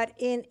 but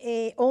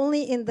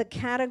only in the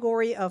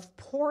category of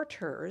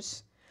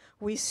porters,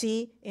 we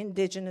see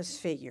indigenous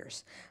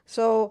figures.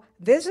 So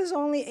this is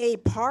only a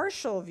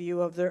partial view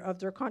of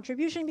their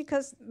contribution,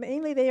 because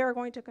mainly they are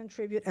going to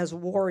contribute as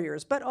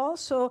warriors, but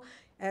also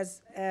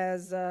as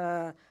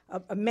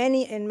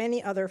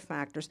many other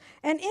factors.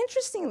 And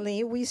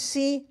interestingly, we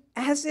see,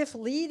 as if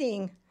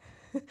leading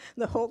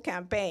the whole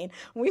campaign,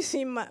 we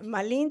see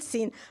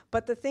Malintzin,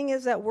 but the thing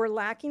is that we're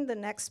lacking the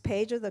next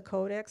page of the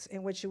codex,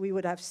 in which we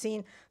would have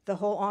seen the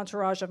whole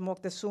entourage of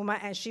Moctezuma,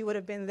 and she would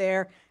have been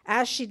there,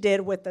 as she did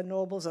with the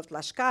nobles of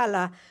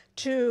Tlaxcala,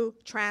 to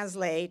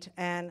translate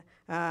and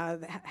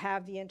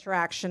have the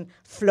interaction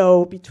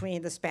flow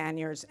between the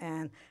Spaniards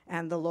and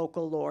the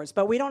local lords.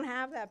 But we don't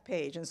have that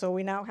page, and so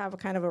we now have a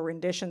kind of a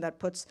rendition that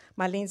puts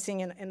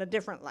Malintzin in a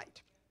different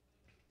light.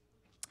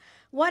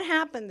 What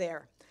happened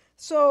there?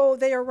 So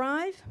they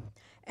arrive,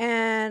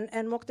 and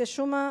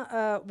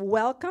Moctezuma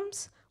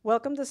welcomes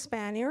the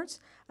Spaniards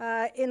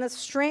in a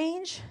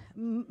strange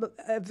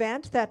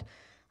event that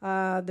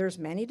there's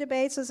many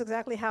debates as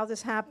exactly how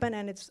this happened,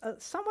 and it's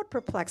somewhat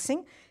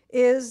perplexing,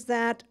 is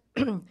that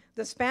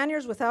the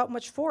Spaniards, without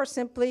much force,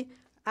 simply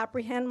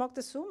apprehend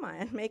Moctezuma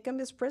and make him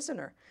his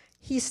prisoner.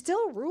 He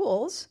still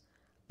rules,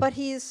 but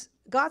he's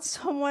got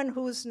someone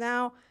who's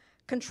now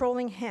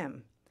controlling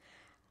him.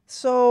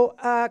 So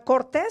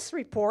Cortes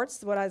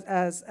reports,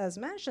 as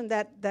mentioned,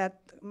 that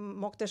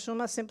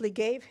Moctezuma simply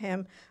gave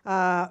him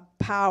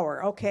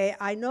power. Okay,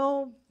 I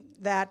know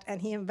that,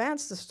 and he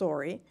invents the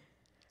story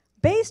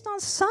based on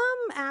some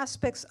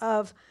aspects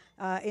of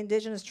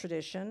indigenous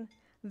tradition,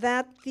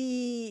 that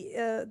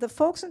the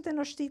folks in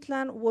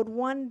Tenochtitlan would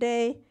one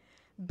day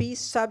be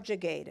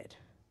subjugated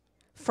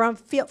from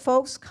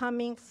folks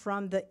coming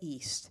from the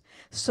east.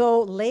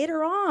 So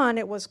later on,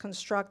 it was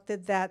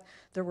constructed that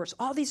there was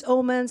all these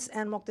omens,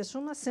 and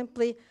Moctezuma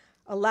simply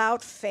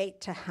allowed fate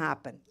to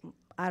happen.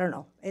 I don't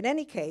know. In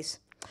any case,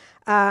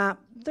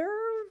 they're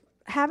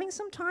having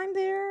some time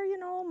there,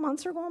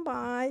 months are going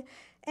by,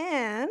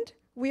 and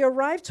we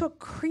arrive to a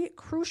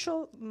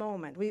crucial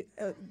moment.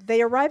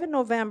 They arrive in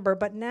November,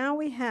 but now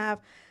we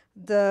have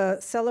the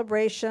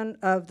celebration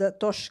of the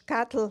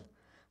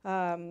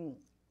Tenochtitlan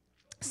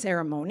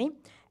ceremony,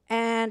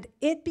 and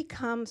it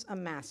becomes a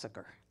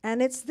massacre.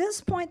 And it's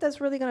this point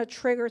that's really going to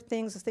trigger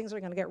things. Things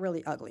are going to get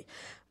really ugly,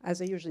 as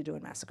they usually do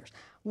in massacres.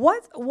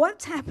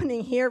 What's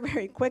happening here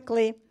very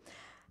quickly?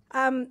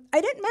 I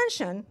didn't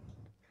mention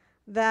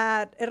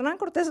that Hernan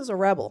Cortes is a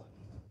rebel.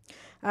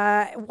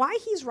 Why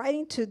he's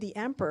writing to the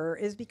emperor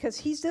is because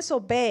he's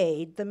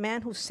disobeyed the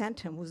man who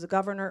sent him, who's the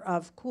governor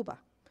of Cuba.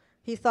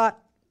 He thought,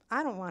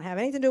 I don't want to have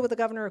anything to do with the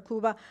governor of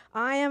Cuba.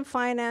 I am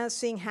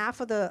financing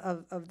half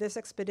of this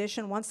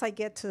expedition. Once I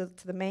get to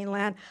the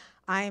mainland,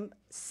 I'm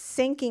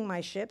sinking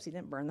my ships, he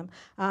didn't burn them,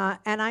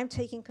 and I'm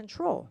taking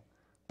control.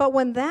 But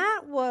when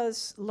that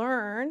was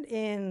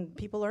learned,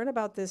 people learn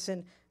about this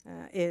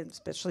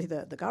especially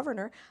the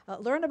governor,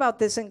 learned about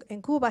this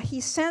in Cuba,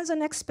 he sends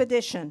an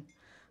expedition,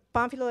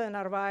 Pánfilo de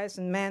Narváez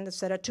and men,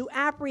 etc., to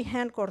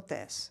apprehend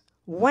Cortes.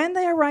 When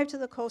they arrive to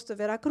the coast of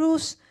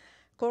Veracruz,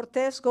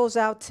 Cortes goes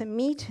out to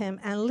meet him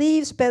and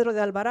leaves Pedro de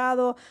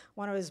Alvarado,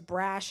 one of his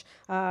brash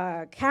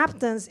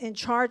captains, in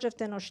charge of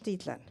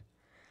Tenochtitlan.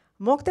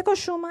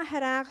 Moctezuma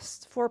had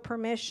asked for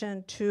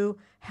permission to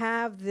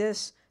have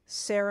this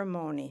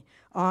ceremony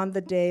on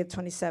the day of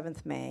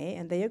 27th May,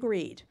 and they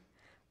agreed.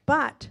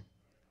 But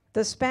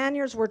The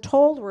Spaniards were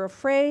told, were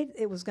afraid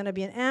it was going to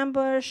be an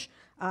ambush.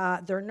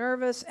 They're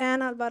nervous,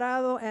 and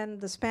Alvarado and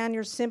the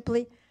Spaniards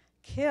simply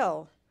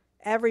kill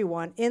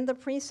everyone. In the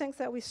precincts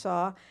that we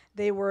saw,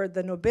 they were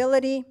the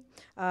nobility,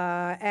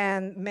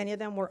 and many of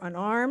them were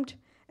unarmed,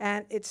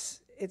 and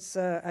it's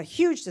a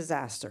huge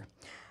disaster.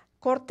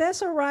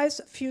 Cortes arrives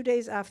a few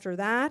days after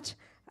that.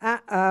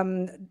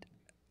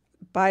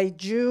 By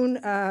June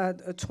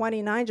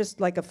 29, just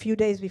like a few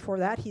days before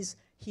that, he's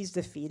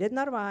defeated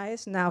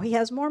Narvaez. Now he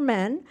has more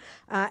men,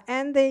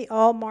 and they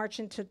all march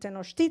into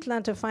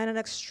Tenochtitlan to find an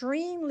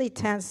extremely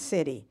tense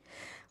city.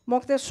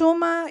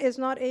 Moctezuma is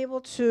not able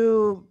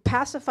to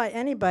pacify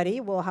anybody.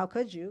 Well, how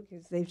could you?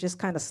 Because they've just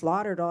kind of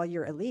slaughtered all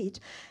your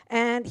elite.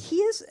 And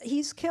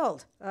he's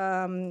killed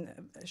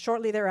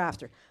shortly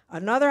thereafter.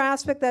 Another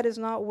aspect that is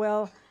not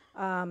well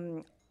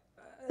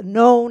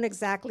known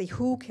exactly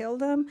who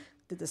killed him.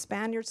 Did the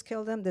Spaniards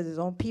kill him? Did his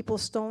own people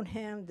stone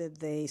him? Did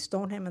they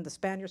stone him and the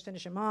Spaniards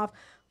finish him off?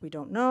 We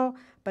don't know.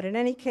 But in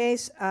any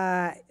case,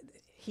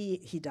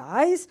 he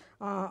dies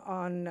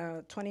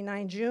on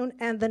 29 June.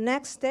 And the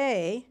next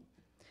day,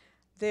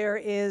 there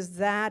is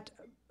that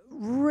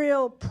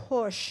real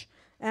push,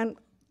 and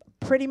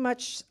pretty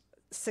much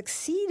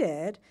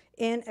succeeded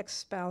in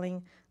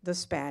expelling the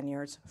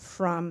Spaniards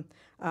from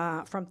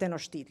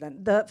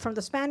Tenochtitlan. From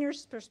the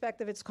Spaniards'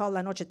 perspective, it's called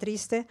La Noche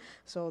Triste,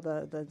 so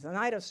the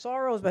night of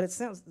sorrows, but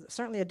it's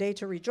certainly a day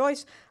to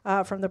rejoice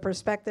from the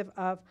perspective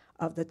of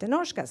the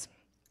Tenochcas.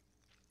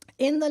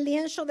 In the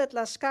Lienzo de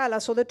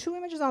Tlaxcala, so the two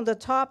images on the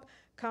top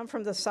come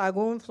from the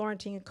Sahagún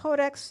Florentine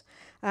Codex,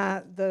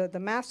 the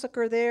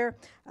massacre there,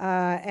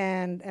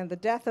 and the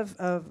death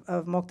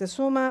of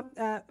Moctezuma.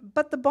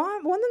 But the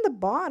one in the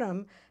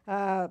bottom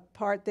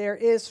part there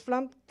is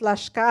from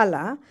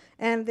Tlaxcala,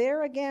 and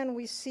there again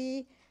we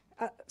see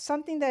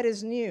something that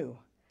is new.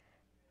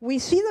 We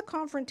see the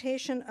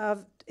confrontation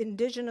of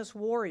indigenous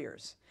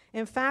warriors.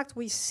 In fact,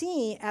 we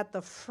see at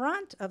the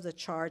front of the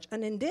charge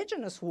an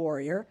indigenous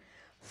warrior,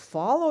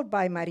 followed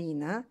by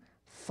Marina,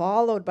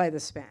 followed by the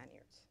Spaniards.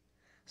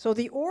 So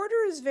the order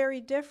is very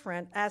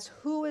different as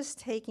who is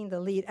taking the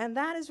lead, and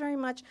that is very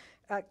much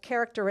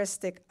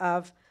characteristic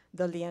of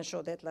the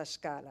Lienzo de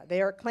Tlaxcala.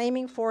 They are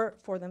claiming for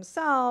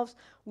themselves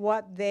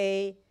what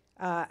they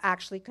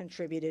actually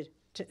contributed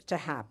to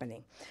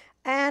happening.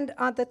 And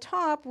on the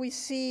top, we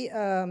see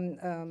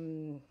a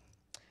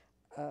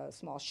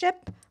small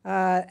ship,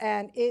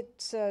 and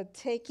it's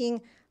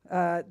taking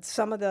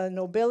some of the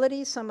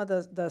nobility, some of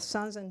the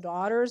sons and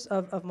daughters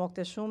of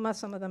Moctezuma.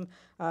 Some of them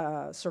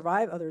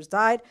survived, others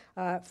died,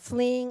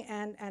 fleeing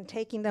and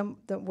taking them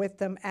with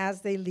them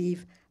as they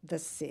leave the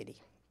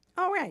city.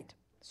 All right,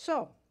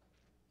 so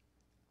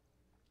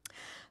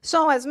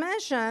as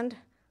mentioned,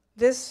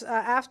 this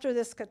after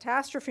this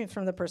catastrophe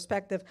from the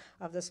perspective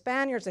of the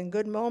Spaniards, and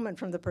good moment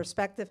from the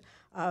perspective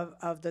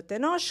of the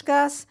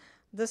Tenochcas,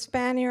 the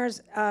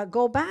Spaniards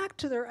go back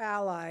to their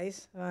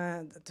allies,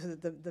 to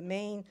the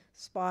main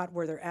spot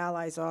where their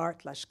allies are,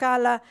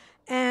 Tlaxcala,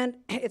 and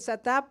it's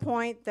at that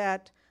point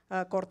that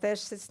Cortes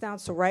sits down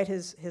to write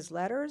his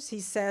letters. He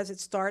says it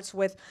starts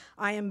with,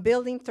 I am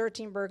building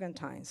 13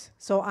 Bergantines,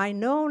 so I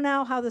know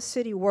now how the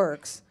city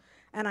works,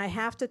 and I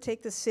have to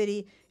take the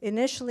city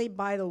initially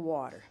by the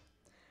water.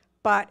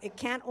 But it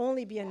can't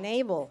only be a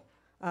naval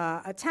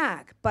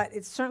attack, but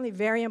it's certainly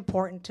very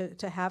important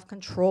to have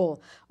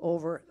control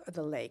over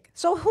the lake.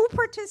 So who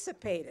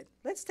participated?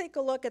 Let's take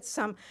a look at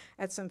some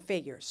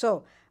figures.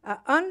 So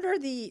under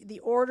the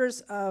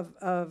orders of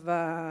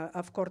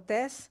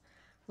Cortes,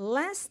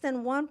 less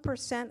than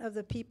 1% of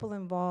the people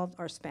involved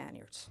are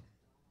Spaniards.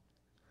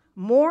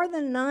 More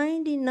than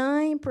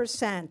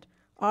 99%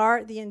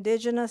 are the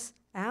indigenous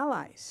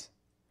allies.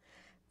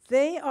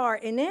 They are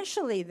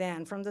initially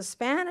then, from the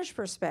Spanish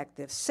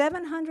perspective,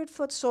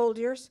 700-foot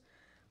soldiers,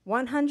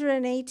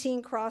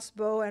 118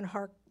 crossbow and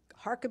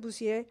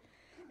harquebusiers,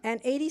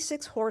 and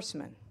 86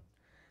 horsemen.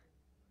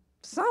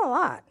 It's not a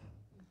lot,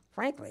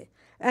 frankly.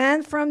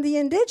 And from the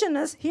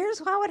indigenous, here's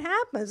how it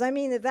happens. I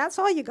mean, if that's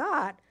all you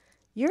got,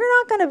 you're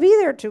not going to be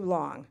there too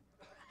long.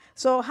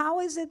 So how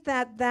is it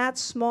that that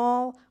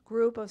small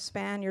group of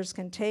Spaniards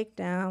can take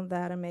down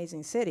that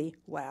amazing city?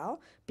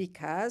 Well,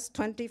 because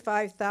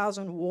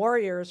 25,000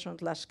 warriors from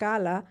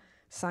Tlaxcala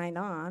signed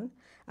on,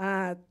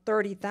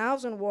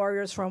 30,000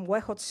 warriors from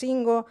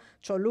Huejotzingo,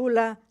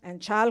 Cholula,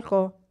 and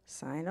Chalco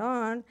signed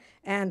on,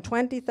 and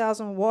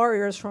 20,000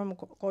 warriors from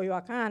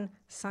Coyoacán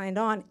signed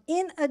on,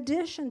 in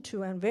addition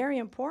to, and very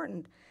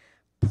important,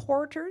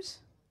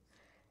 porters,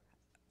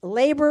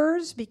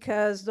 laborers,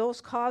 because those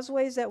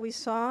causeways that we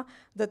saw,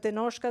 the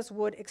Tenochcas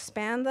would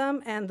expand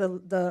them, and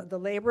the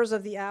laborers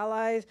of the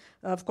allies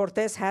of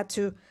Cortes had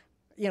to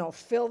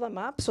fill them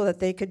up so that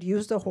they could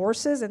use the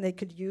horses and they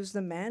could use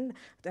the men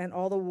and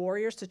all the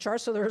warriors to charge.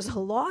 So there was a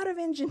lot of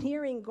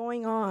engineering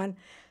going on.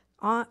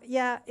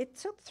 Yeah, it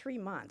took 3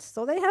 months.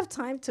 So they have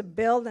time to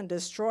build and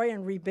destroy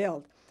and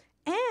rebuild.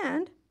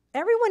 And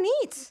everyone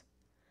eats.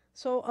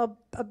 So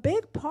a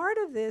big part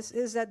of this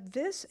is that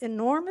this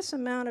enormous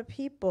amount of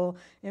people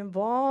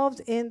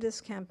involved in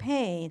this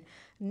campaign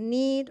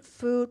need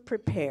food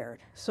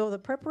prepared. So the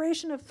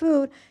preparation of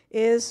food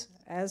is,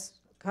 as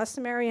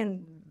customary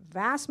in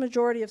vast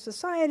majority of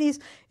societies,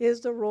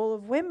 is the role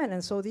of women.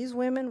 And so these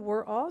women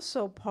were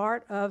also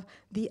part of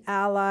the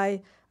ally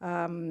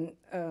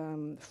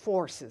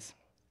forces.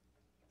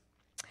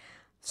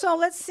 So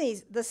let's see,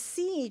 the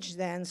siege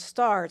then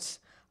starts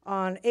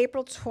on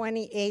April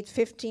 28,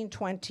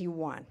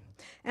 1521.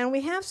 And we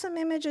have some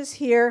images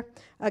here.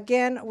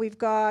 Again, we've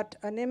got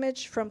an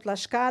image from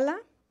Tlaxcala,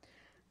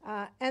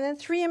 and then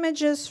 3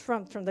 images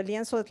from the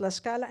lienzo de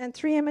Tlaxcala, and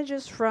 3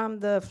 images from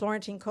the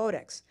Florentine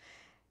Codex.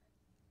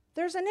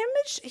 There's an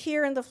image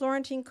here in the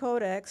Florentine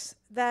Codex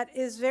that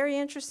is very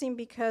interesting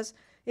because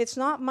it's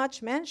not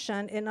much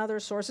mentioned in other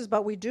sources,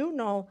 but we do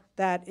know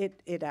that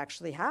it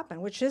actually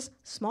happened, which is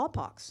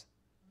smallpox.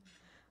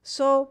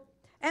 So,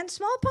 and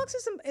smallpox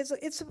it's a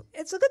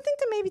good thing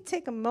to maybe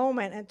take a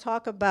moment and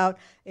talk about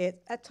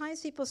it. At times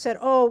people said,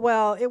 oh,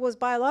 well, it was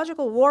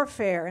biological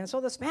warfare, and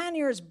so the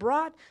Spaniards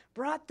brought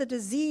the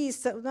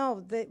disease.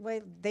 No,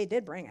 they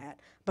did bring it,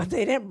 but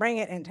they didn't bring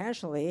it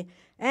intentionally.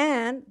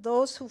 And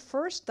those who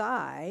first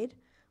died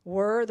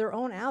were their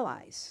own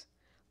allies.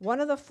 One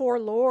of the 4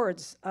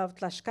 lords of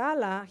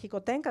Tlaxcala,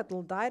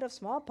 Xicotencatl, died of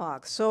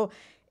smallpox. So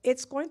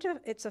it's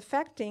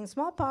affecting,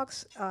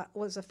 smallpox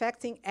was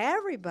affecting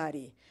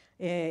everybody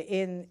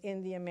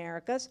in the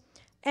Americas.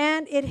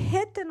 And it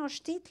hit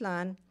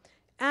Tenochtitlan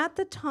at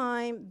the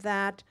time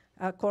that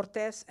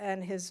Cortes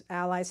and his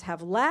allies have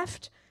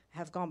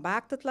gone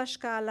back to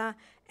Tlaxcala,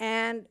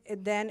 and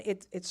then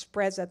it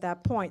spreads at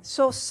that point.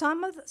 So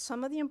some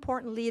of the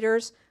important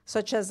leaders,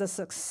 such as the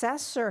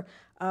successor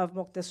of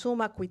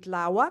Moctezuma,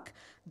 Cuitláhuac,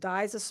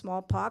 dies of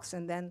smallpox,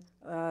 and then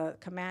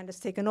command is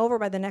taken over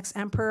by the next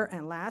emperor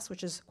and last,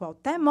 which is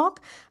Cuauhtémoc.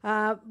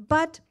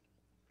 But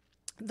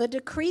the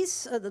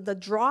decrease, the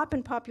drop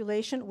in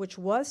population, which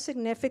was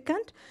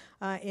significant,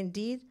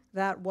 indeed,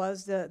 that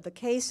was the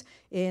case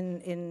in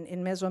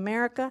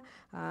Mesoamerica.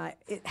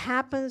 It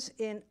happens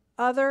in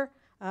other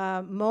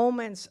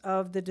moments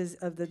of the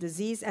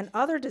disease and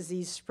other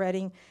disease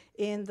spreading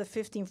in the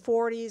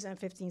 1540s and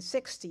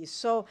 1560s.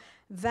 So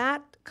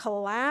that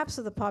collapse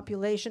of the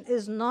population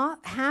is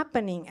not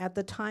happening at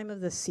the time of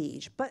the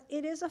siege, but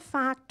it is a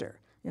factor.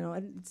 You know,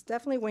 and it's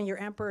definitely when your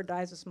emperor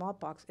dies of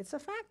smallpox, it's a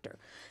factor.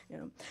 You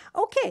know.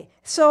 Okay,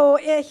 so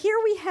here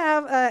we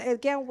have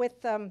again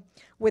with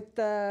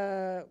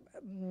the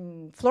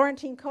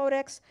Florentine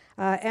Codex,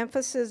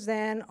 emphasis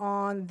then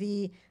on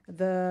the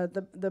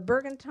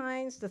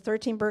Burgontines, the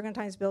 13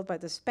 Burgontines built by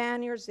the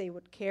Spaniards. They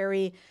would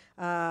carry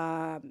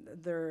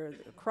their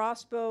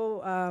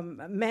crossbow,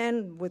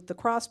 men with the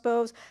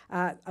crossbows,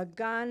 a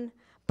gun.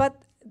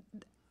 But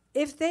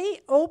if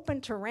they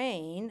opened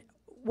terrain,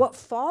 what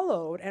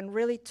followed and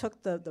really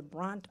took the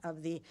brunt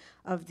of the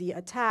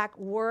attack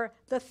were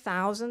the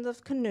thousands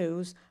of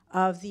canoes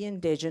of the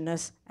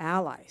indigenous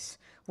allies,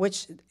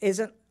 which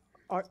isn't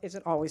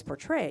always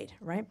portrayed,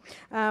 right?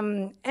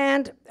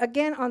 And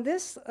again, on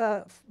this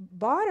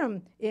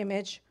bottom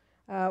image,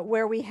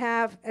 where we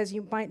have, as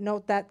you might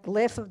note, that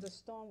glyph of the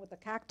stone with the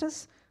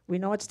cactus, we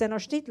know it's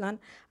Tenochtitlan,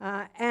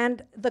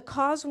 and the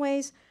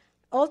causeways.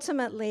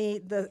 Ultimately,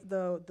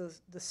 the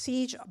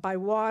siege by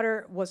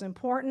water was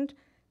important,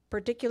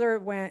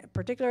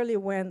 particularly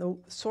when the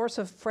source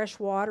of fresh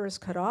water is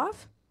cut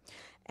off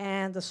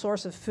and the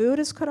source of food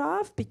is cut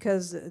off,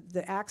 because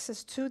the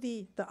access to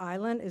the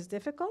island is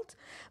difficult.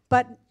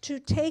 But to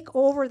take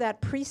over that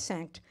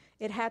precinct,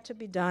 it had to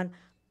be done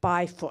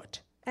by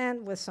foot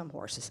and with some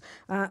horses.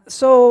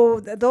 So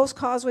those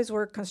causeways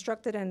were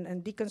constructed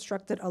and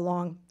deconstructed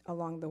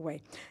along the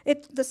way.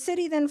 The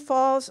city then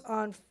falls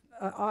on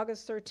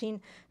August 13,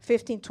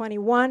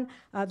 1521.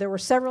 There were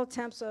several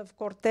attempts of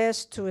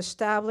Cortes to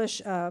establish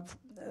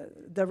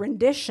the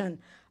rendition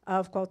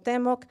of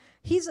Cuauhtémoc.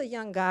 He's a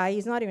young guy.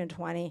 He's not even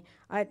 20.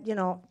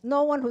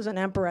 No one who's an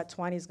emperor at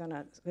 20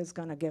 is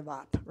gonna give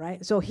up,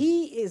 right? So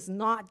he is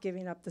not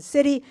giving up the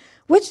city,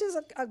 which is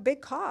a big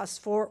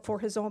cost for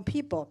his own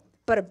people,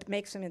 but it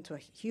makes him into a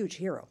huge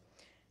hero.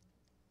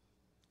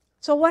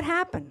 So what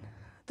happened?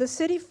 The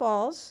city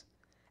falls,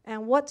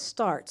 and what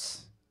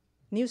starts?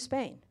 New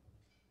Spain.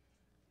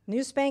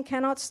 New Spain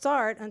cannot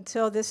start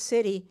until this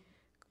city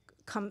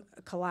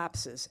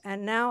collapses,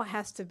 and now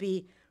has to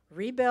be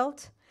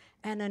rebuilt,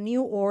 and a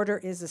new order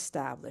is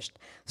established.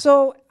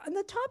 So on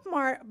the top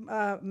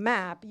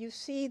map, you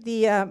see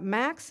the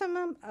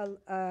maximum,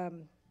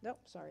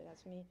 sorry,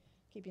 that's me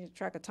keeping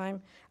track of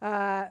time,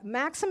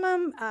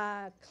 maximum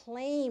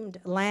claimed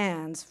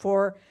lands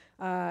for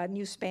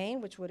New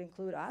Spain, which would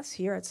include us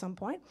here at some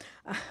point.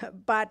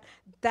 But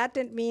that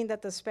didn't mean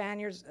that the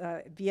Spaniards,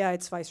 via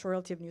its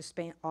Viceroyalty of New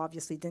Spain,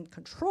 obviously didn't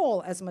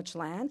control as much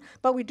land.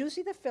 But we do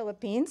see the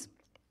Philippines,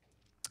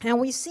 and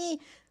we see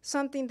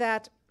something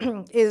that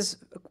is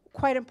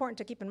quite important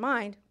to keep in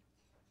mind,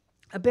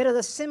 a bit of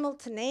the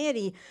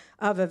simultaneity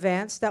of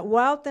events, that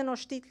while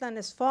Tenochtitlan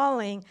is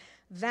falling,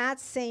 that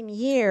same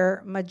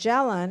year,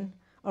 Magellan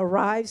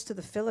arrives to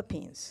the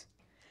Philippines.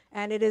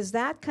 And it is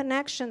that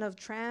connection of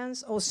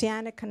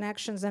transoceanic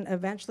connections and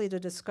eventually the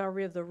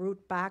discovery of the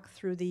route back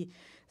through the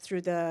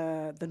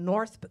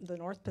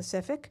North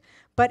Pacific.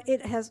 But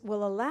it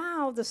will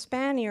allow the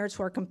Spaniards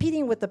who are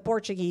competing with the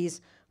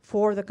Portuguese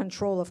for the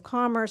control of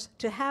commerce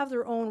to have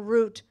their own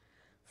route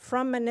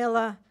from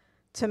Manila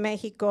to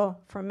Mexico,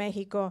 from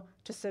Mexico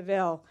to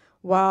Seville,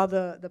 while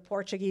the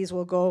Portuguese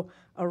will go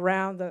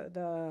around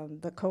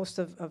the coast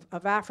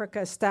of Africa,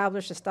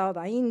 establish Estado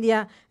da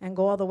India, and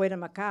go all the way to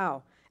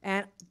Macau.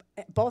 And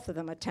both of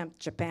them attempt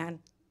Japan,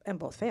 and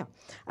both fail.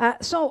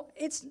 So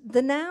it's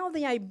now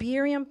the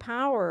Iberian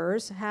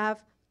powers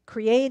have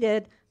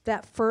created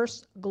that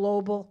first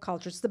global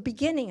culture. It's the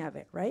beginning of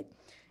it, right?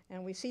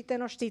 And we see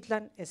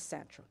Tenochtitlan is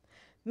central.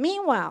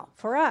 Meanwhile,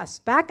 for us,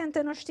 back in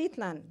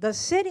Tenochtitlan, the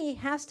city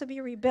has to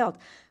be rebuilt.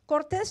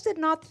 Cortes did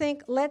not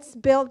think, let's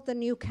build the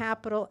new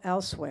capital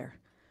elsewhere.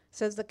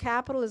 Says the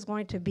capital is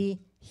going to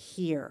be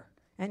here.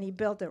 And he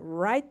built it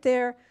right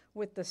there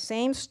with the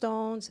same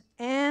stones.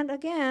 And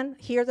again,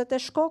 here the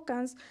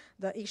Texcocans,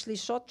 the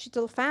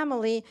Ixtlilxochitl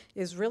family,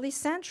 is really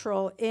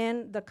central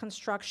in the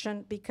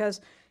construction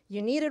because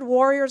you needed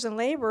warriors and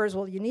laborers.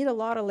 Well, you need a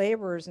lot of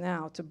laborers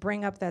now to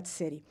bring up that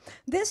city.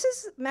 This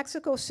is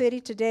Mexico City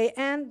today,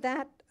 and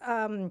that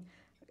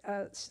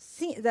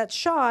that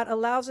shot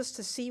allows us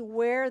to see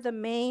where the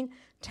main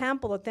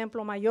temple, the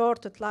Templo Mayor,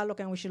 Tlaloc,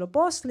 and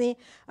Huitzilopochtli,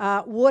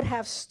 would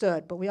have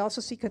stood. But we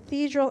also see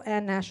cathedral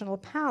and national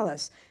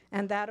palace.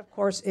 And that, of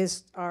course,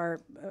 is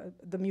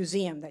the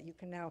museum that you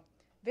can now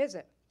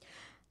visit.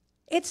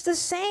 It's the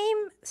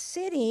same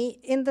city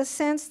in the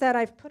sense that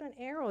I've put an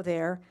arrow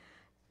there.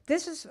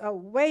 This is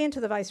way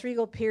into the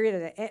Viceregal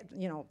period,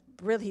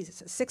 really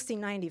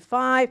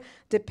 1695,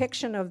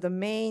 depiction of the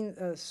main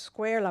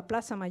square, La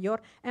Plaza Mayor,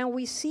 and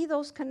we see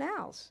those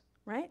canals,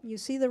 right? You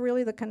see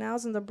the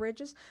canals and the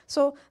bridges.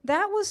 So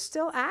that was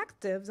still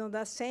active, so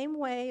that same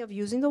way of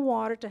using the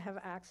water to have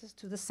access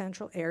to the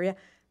central area.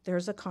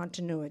 There's a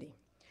continuity.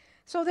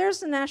 So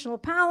there's the National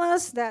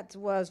Palace, that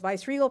was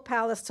Viceregal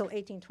Palace till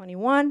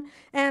 1821,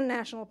 and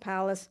National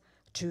Palace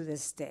to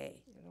this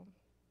day.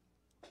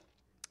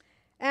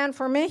 And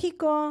for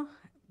Mexico,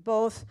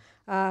 both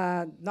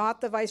not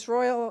the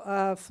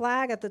viceroyal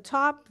flag at the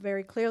top,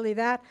 very clearly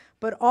that,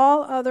 but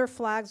all other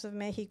flags of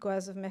Mexico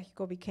as of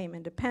Mexico became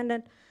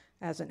independent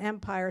as an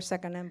empire,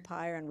 second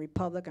empire, and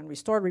republic, and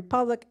restored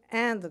republic,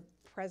 and the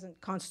present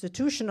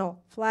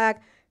constitutional flag.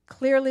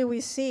 Clearly we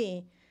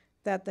see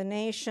that the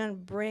nation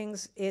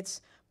brings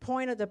its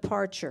point of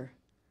departure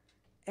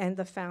and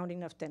the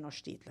founding of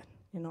Tenochtitlan,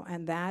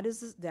 and that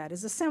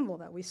is a symbol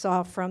that we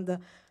saw from the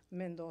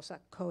Mendoza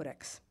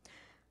Codex.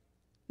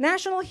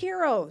 National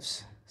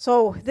heroes.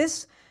 So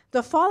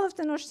the fall of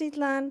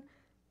Tenochtitlan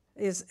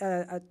is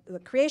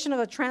the creation of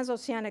a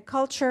transoceanic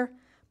culture,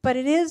 but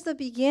it is the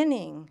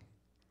beginning,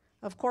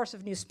 of course,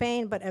 of New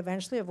Spain, but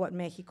eventually of what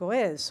Mexico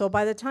is. So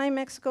by the time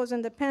Mexico's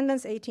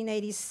independence,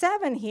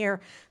 1887 here,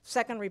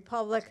 Second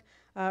Republic,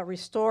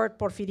 restored,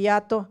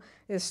 Porfiriato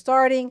is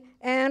starting,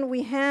 and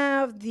we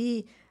have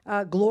the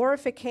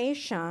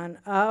glorification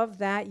of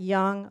that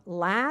young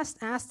last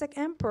Aztec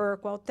emperor,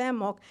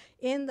 Cuauhtemoc,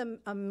 in the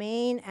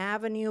main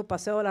avenue,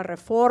 Paseo de la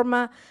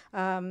Reforma,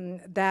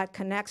 that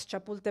connects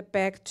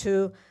Chapultepec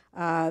to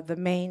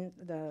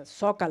the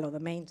Zócalo, the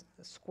main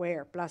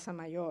square, Plaza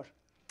Mayor.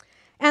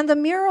 And the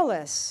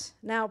muralists,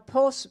 now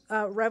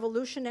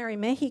post-revolutionary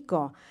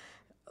Mexico,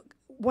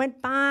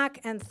 went back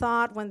and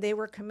thought when they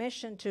were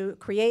commissioned to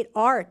create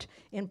art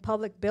in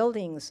public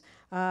buildings,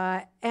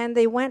 and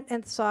they went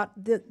and thought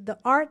the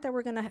art that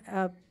we're going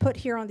to put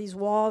here on these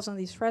walls, on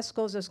these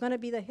frescoes, is going to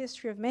be the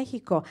history of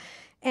Mexico.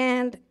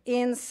 And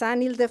in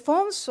San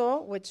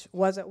Ildefonso, which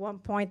was at one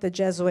point the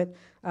Jesuit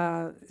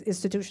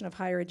institution of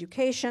higher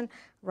education,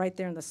 right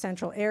there in the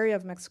central area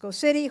of Mexico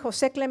City,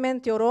 José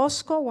Clemente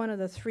Orozco, one of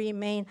the three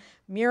main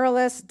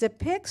muralists,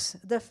 depicts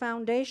the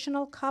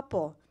foundational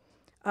couple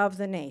of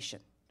the nation,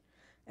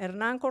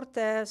 Hernan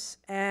Cortes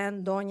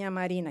and Doña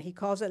Marina. He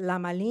calls it La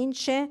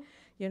Malinche.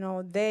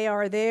 They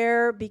are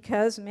there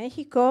because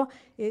Mexico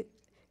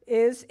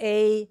is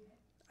a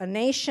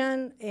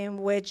nation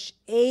in which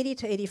 80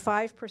 to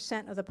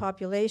 85% of the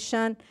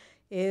population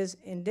is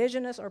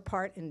indigenous or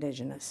part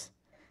indigenous.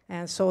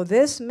 And so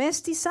this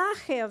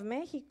mestizaje of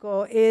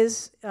Mexico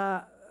is,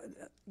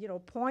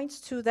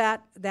 points to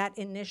that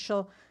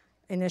initial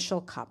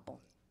couple.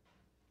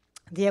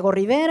 Diego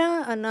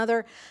Rivera,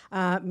 another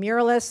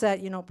muralist that,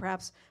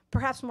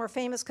 perhaps more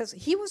famous because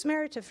he was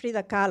married to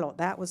Frida Kahlo.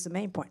 That was the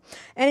main point.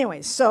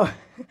 Anyway, so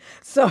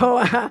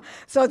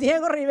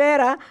Diego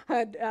Rivera,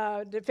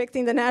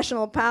 depicting the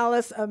National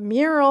Palace,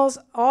 murals,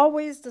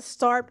 always the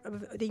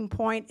starting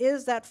point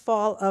is that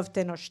fall of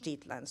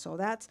Tenochtitlan. So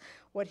that's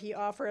what he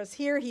offers us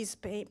here. He's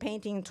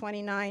painting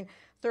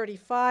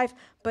 2935.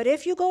 But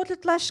if you go to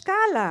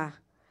Tlaxcala,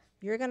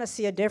 you're going to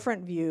see a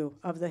different view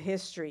of the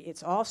history.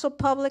 It's also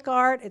public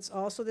art. It's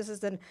also, this is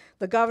the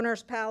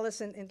governor's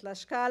palace in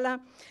Tlaxcala.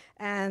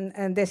 And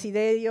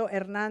Desiderio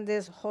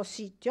Hernández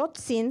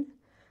Jositiotzin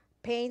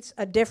paints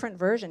a different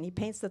version. He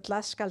paints the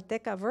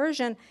Tlaxcalteca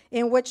version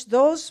in which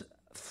those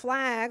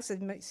flags,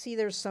 and you see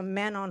there's some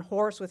men on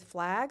horse with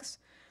flags.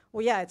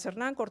 Well, yeah, it's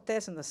Hernan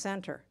Cortes in the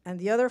center. And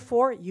the other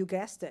four, you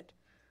guessed it,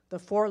 the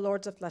four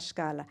lords of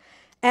Tlaxcala.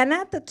 And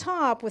at the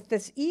top, with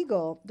this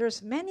eagle,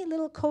 there's many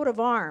little coat of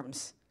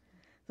arms.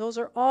 Those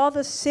are all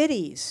the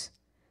cities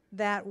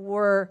that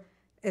were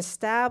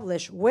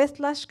established with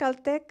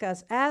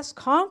Tlaxcaltecas as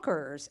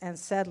conquerors and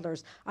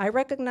settlers. I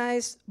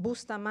recognize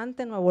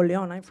Bustamante, Nuevo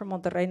León. I'm from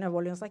Monterrey,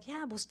 Nuevo León. It's like,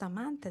 yeah,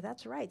 Bustamante,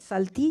 that's right.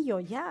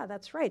 Saltillo, yeah,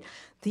 that's right.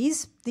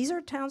 These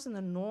are towns in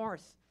the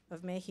north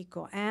of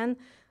Mexico. And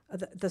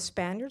the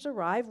Spaniards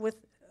arrived with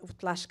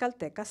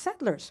Tlaxcalteca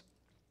settlers.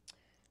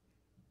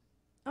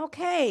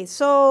 Okay,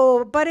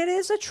 so, but it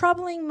is a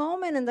troubling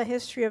moment in the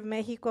history of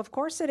Mexico, of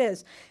course it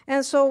is.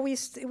 And so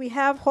we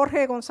have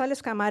Jorge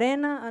González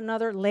Camarena,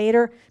 another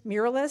later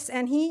muralist,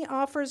 and he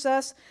offers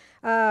us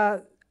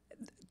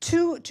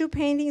two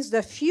paintings,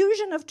 the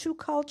fusion of two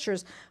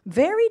cultures,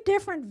 very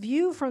different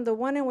view from the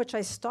one in which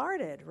I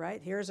started,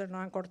 right? Here's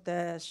Hernan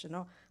Cortes, you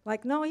know,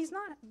 like, no, he's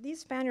not, these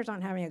Spaniards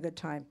aren't having a good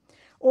time.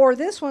 Or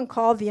this one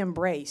called The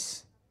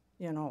Embrace,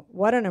 you know,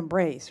 what an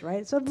embrace, right?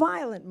 It's a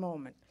violent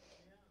moment.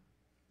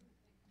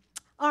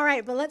 All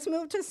right, but let's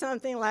move to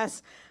something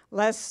less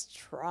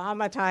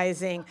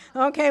traumatizing.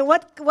 Okay,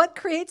 what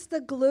creates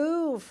the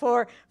glue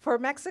for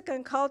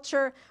Mexican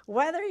culture,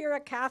 whether you're a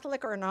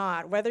Catholic or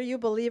not, whether you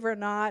believe or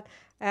not,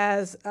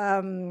 as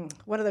one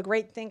of the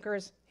great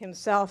thinkers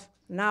himself,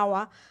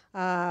 Nahua,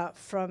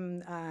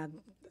 from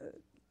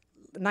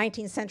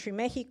 19th century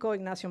Mexico,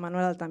 Ignacio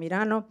Manuel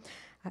Altamirano,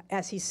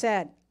 as he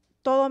said,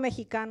 todo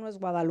mexicano es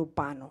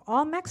guadalupano.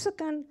 All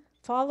Mexican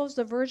follows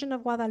the Virgin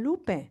of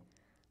Guadalupe.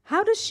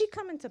 How does she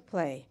come into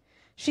play?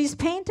 She's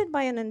painted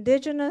by an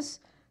indigenous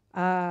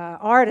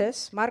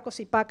artist, Marcos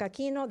Ipac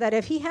Aquino, that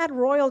if he had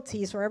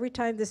royalties for every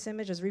time this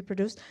image is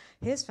reproduced,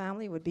 his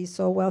family would be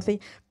so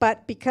wealthy.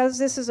 But because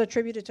this is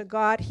attributed to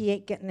God, he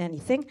ain't getting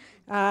anything.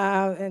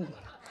 And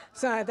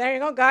so there you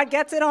go, God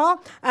gets it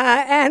all.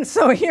 And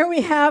so here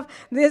we have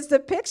this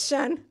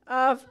depiction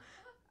of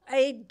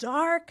a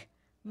dark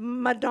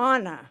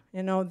Madonna.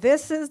 You know,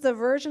 this is the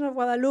Virgin of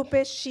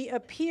Guadalupe. She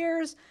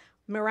appears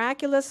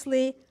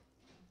miraculously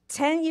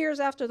 10 years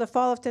after the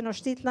fall of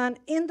Tenochtitlan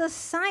in the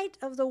site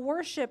of the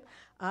worship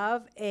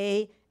of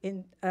a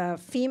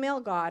female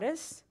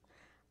goddess,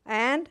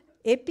 and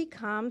it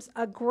becomes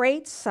a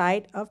great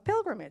site of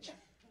pilgrimage,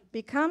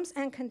 becomes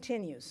and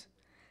continues.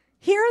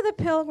 Here are the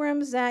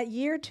pilgrims that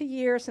year to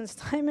year, since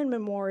time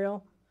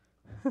immemorial,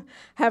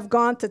 have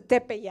gone to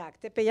Tepeyac.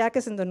 Tepeyac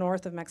is in the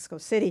north of Mexico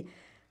City.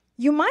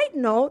 You might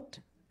note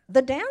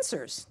the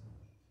dancers.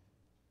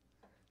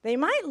 They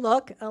might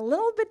look a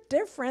little bit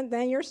different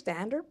than your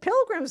standard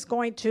pilgrims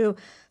going to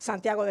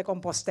Santiago de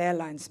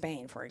Compostela in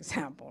Spain, for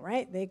example,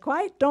 right? They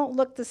quite don't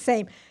look the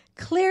same.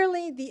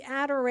 Clearly, the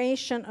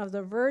adoration of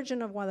the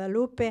Virgin of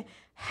Guadalupe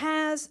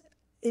has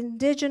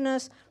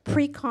indigenous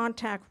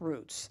pre-contact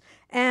roots,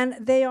 and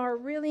they are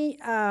really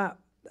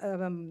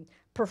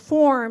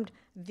performed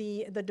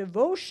the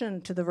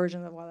devotion to the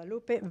Virgin of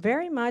Guadalupe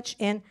very much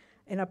in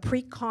a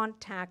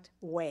pre-contact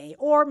way,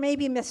 or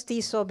maybe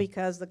mestizo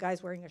because the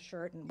guy's wearing a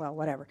shirt and, well,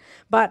 whatever.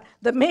 But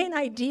the main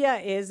idea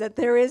is that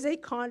there is a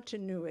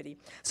continuity.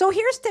 So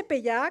here's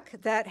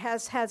Tepeyac that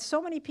has had so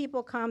many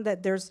people come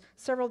that there's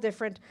several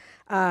different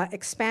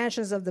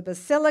expansions of the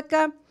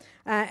basilica.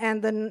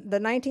 And the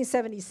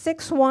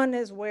 1976 one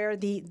is where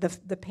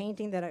the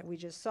painting that we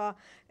just saw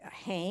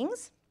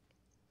hangs.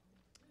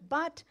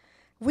 But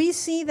we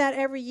see that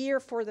every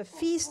year for the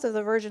Feast of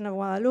the Virgin of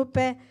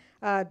Guadalupe,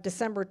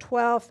 December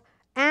 12th,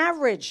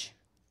 average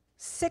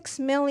 6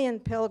 million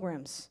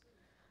pilgrims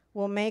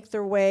will make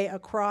their way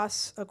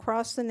across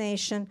the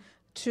nation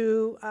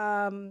to,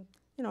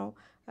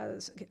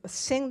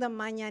 sing the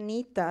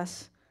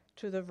mañanitas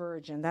to the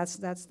Virgin. That's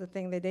the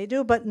thing that they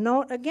do. But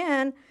note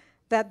again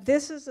that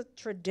this is a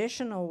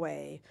traditional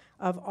way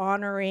of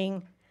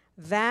honoring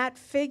that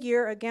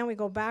figure. Again, we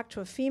go back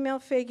to a female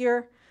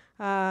figure.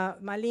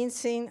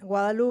 Malintzin,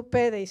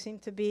 Guadalupe, they seem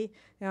to be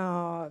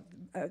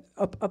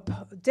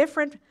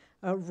different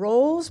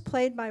roles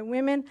played by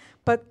women,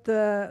 but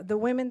the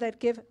women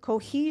that give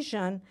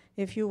cohesion,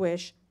 if you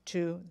wish,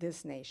 to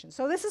this nation.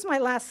 So this is my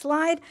last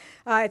slide.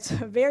 It's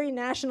a very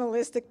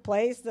nationalistic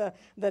place, the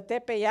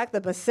Tepeyac,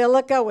 the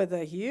basilica with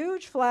a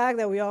huge flag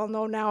that we all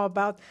know now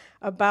about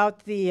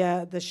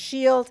the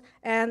shield,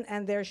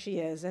 and there she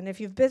is. And if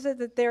you've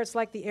visited there, it's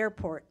like the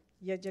airport.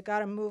 You got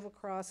to move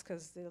across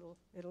because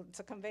it's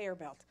a conveyor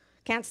belt.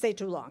 Can't stay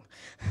too long.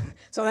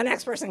 So the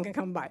next person can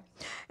come by.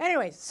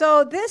 Anyway,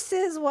 so this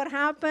is what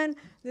happened.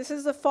 This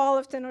is the fall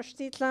of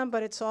Tenochtitlan,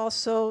 but it's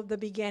also the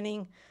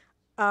beginning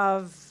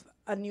of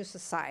a new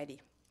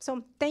society.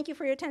 So thank you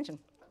for your attention.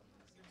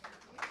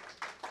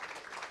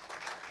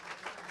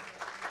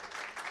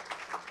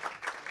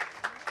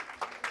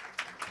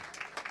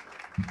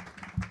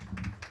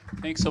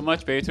 Thanks so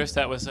much, Beatriz.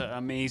 That was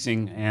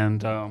amazing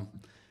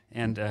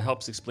and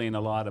helps explain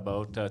a lot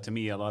about, to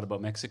me, a lot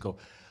about Mexico.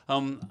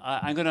 I'm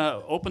going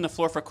to open the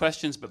floor for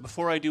questions, but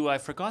before I do, I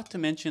forgot to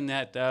mention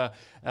that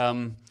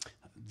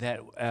that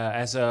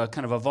as a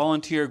kind of a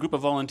volunteer, group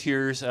of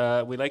volunteers,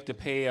 we like to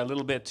pay a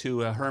little bit to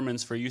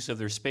Hermans for use of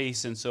their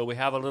space, and so we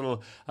have a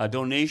little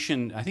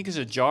donation, I think it's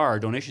a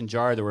donation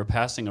jar that we're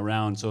passing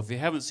around. So if you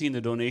haven't seen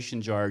the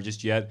donation jar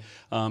just yet,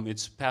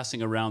 it's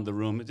passing around the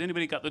room. Has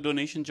anybody got the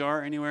donation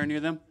jar anywhere near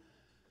them?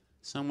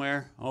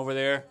 Somewhere over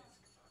there?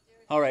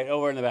 All right,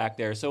 over in the back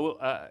there. So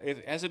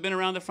has it been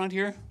around the front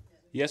here?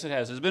 Yes, it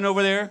has. Has it been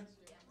over there?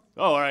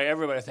 Oh, all right,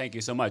 everybody, thank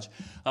you so much.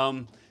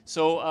 With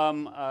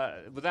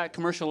that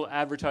commercial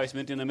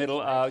advertisement in the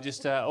middle,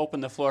 just open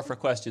the floor for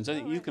questions. I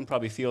think you can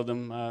probably field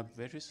them,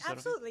 Beatriz.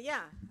 Absolutely,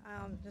 yeah.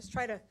 Just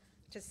try to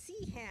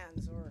see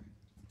hands or...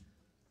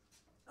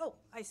 Oh,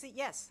 I see,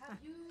 yes. Have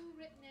you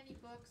written any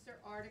books or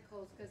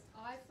articles? Because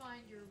I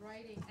find your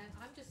writing, and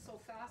I'm just so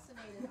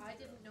fascinated. I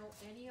didn't know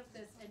any of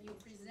this, and you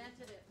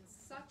presented it in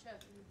such a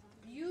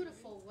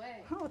beautiful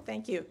way. Oh,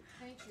 thank you.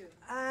 Thank you.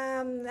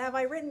 Have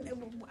I written?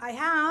 I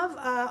have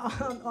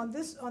on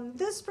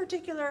this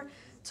particular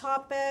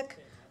topic.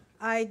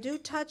 I do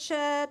touch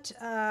it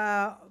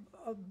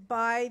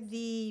by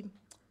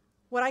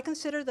what I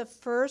consider the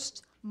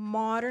first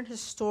modern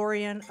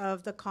historian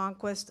of the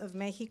conquest of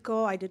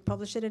Mexico. I did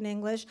publish it in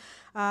English,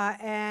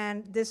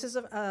 and this is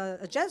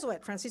a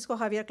Jesuit, Francisco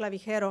Javier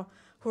Clavijero,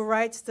 who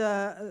writes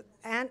the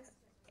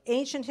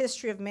ancient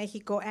history of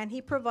Mexico, and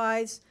he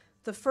provides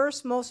the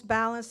first most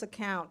balanced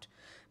account,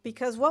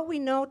 because what we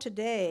know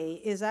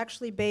today is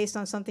actually based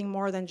on something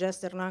more than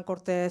just Hernan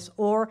Cortes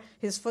or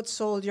his foot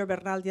soldier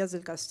Bernal Díaz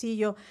del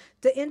Castillo.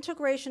 The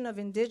integration of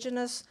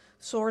indigenous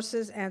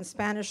sources and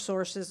Spanish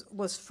sources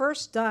was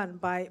first done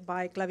by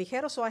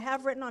Clavijero, so I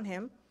have written on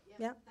him.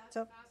 Yeah, That's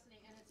so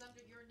fascinating. And it's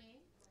under your name?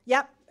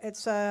 yep,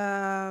 it's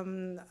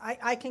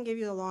I can give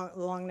you the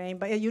long name,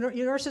 but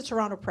University of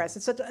Toronto Press.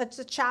 It's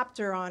a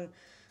chapter on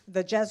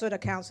the Jesuit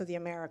accounts of the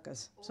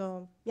Americas.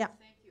 So yeah.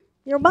 Thank you.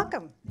 You're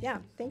welcome. Yeah,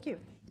 thank you.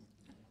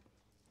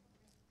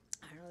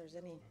 I don't know if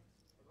there's any.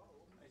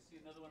 I see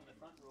another one in the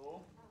front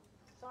row.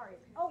 Sorry.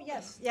 Oh,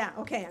 yes. Yeah,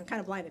 okay. I'm kind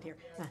of blinded here.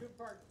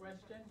 Two-part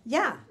question.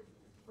 Yeah.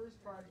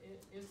 First part,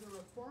 is the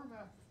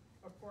Reforma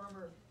a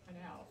former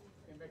canal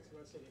in Mexico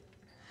City?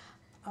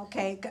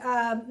 Okay.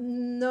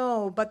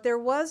 No, but there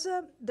was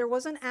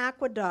an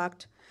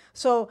aqueduct.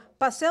 So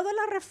Paseo de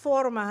la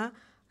Reforma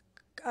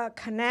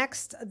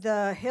connects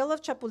the hill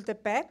of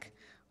Chapultepec,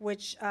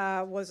 which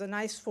was a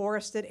nice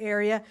forested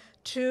area,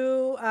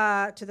 to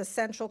the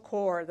central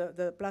core,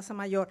 the Plaza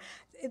Mayor.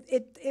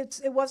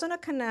 It wasn't a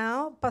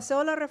canal.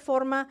 Paseo de la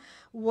Reforma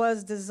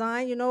was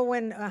designed, you know,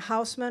 when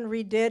Haussmann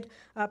redid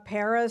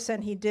Paris,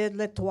 and he did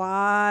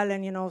L'Etoile,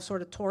 and, you know,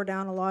 sort of tore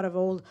down a lot of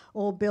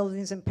old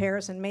buildings in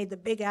Paris and made the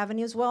big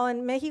avenues. Well,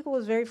 and Mexico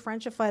was very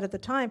Frenchified at the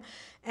time,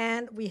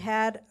 and we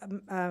had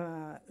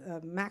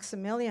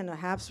Maximilian of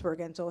Habsburg,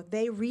 and so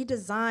they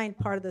redesigned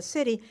part of the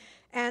city.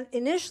 And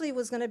initially it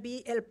was going to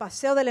be El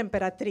Paseo de la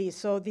Emperatriz,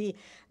 so the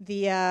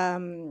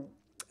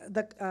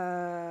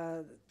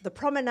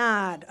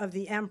promenade of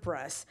the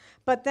Empress.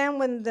 But then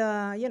when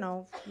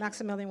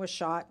Maximilian was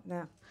shot,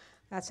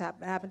 that's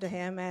happened to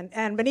him.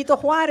 And Benito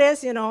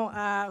Juarez,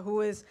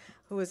 who is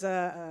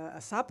a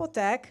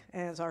Zapotec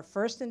and is our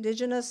first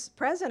indigenous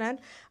president,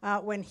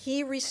 when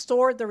he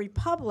restored the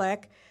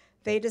Republic,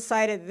 they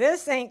decided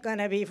this ain't going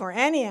to be for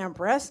any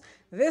empress.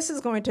 This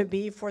is going to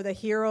be for the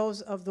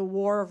heroes of the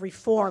War of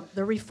Reform.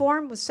 The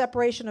Reform was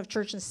separation of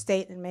church and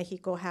state in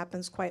Mexico,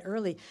 happens quite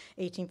early,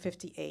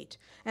 1858.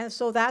 And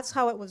so that's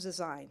how it was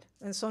designed.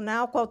 And so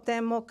now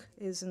Cuauhtémoc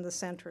is in the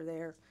center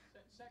there.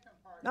 Second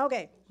part.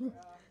 Okay.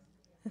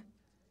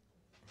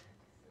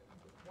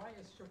 Why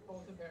is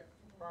Chapultepec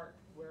Park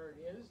where it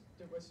is?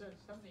 Was there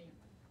something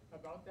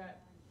about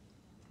that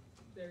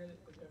there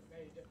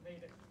that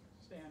made it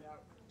stand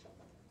out?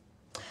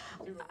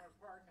 To have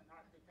a park and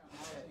not become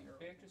housing or...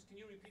 Beatriz, can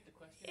you repeat the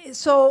question?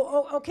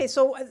 So, okay,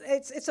 so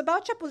it's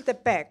about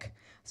Chapultepec.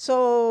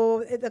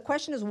 So the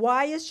question is,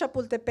 why is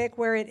Chapultepec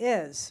where it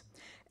is,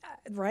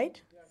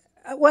 right?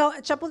 Yes. Well,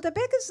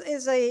 Chapultepec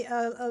is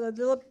a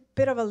little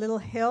bit of a little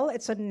hill.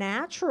 It's a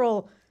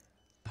natural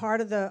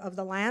part of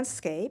the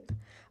landscape.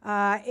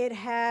 It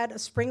had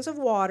springs of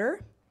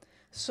water.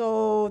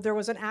 So there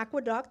was an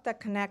aqueduct that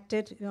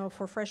connected,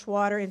 for fresh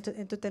water into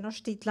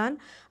Tenochtitlan.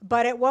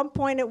 But at one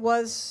point it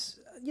was,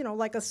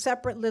 like a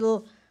separate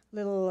little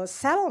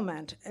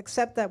settlement,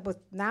 except that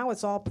now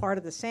it's all part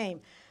of the same.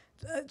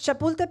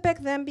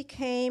 Chapultepec then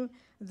became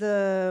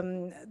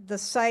the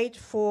site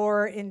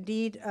for,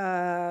 indeed,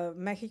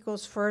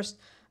 Mexico's first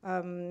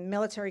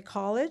military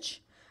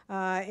college.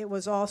 It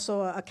was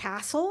also a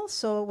castle,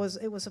 so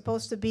it was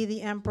supposed to be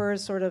the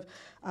emperor's sort of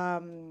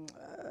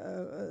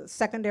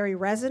secondary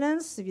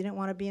residence if you didn't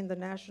want to be in the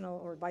national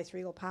or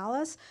viceregal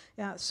palace.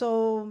 Yeah,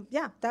 so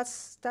yeah,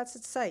 that's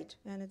its site,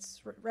 and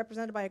it's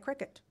represented by a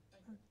cricket.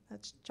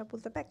 That's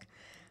Chapultepec.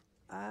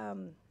 I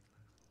don't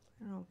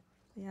know.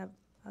 Do you have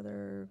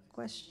other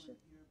questions?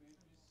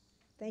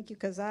 Thank you,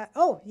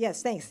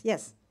 yes, thanks,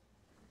 yes.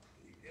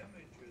 The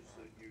images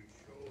that you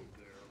showed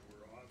there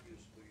were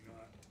obviously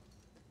not,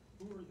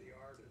 who are the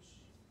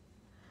artists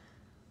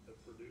that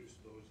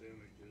produced those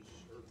images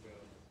circa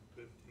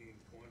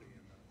 1520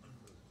 and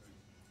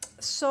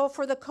So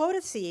for the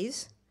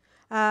codices,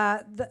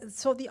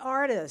 so the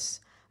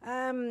artists,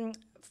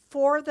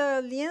 for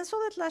the lienzo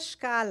de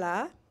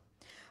Tlaxcala,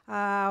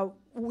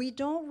 we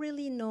don't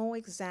really know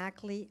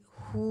exactly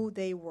who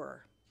they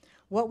were.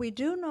 What we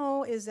do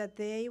know is that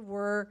they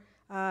were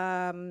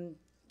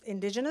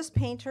indigenous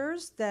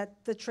painters,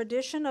 that the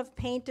tradition of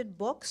painted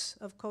books,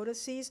 of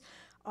codices,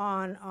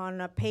 on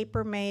a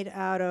paper made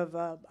out of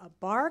a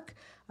bark,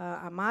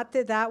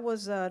 amate, that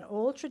was an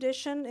old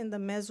tradition in the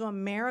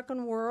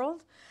Mesoamerican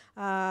world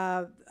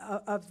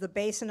of the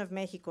basin of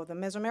Mexico. The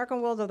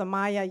Mesoamerican world of the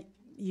Maya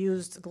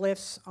used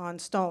glyphs on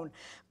stone.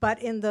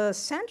 But in the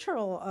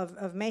central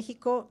of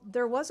Mexico,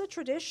 there was a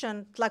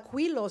tradition,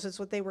 tlacuilos is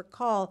what they were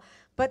called,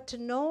 but to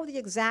know the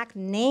exact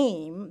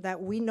name,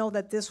 that we know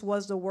that this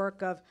was the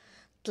work of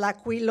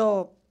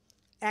Tlacuilo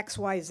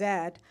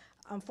XYZ,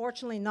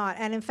 unfortunately not.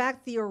 And in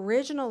fact, the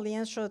original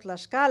lienzo de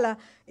Tlaxcala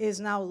is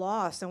now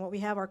lost, and what we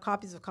have are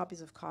copies of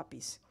copies of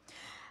copies.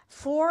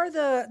 For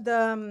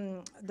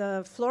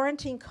the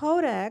Florentine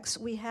Codex,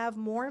 we have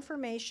more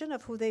information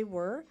of who they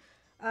were.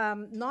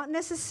 Not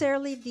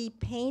necessarily the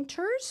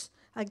painters.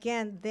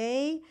 Again,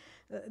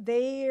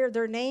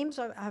 their names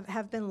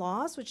have been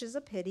lost, which is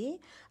a pity.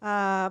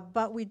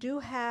 But we do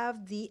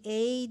have the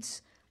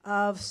aides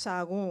of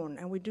Sahagún,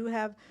 and we do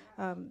have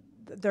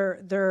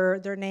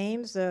their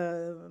names,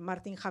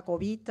 Martin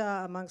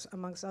Jacobita,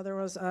 amongst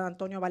others,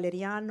 Antonio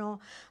Valeriano.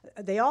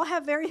 They all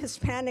have very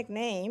Hispanic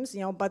names,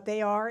 but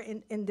they are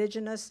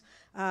indigenous,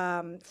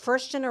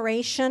 first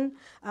generation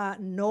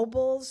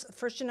nobles,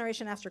 first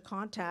generation after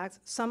contact.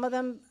 Some of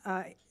them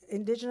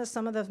indigenous,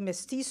 some of them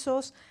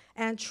mestizos,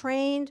 and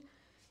trained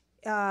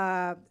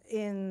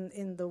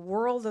in the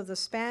world of the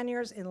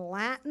Spaniards in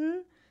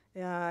Latin,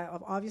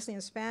 obviously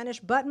in Spanish,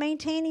 but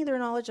maintaining their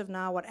knowledge of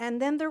Nahuatl.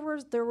 And then there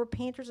were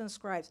painters and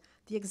scribes.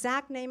 The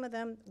exact name of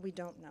them, we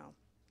don't know.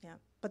 Yeah,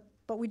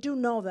 but we do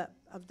know that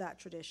of that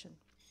tradition.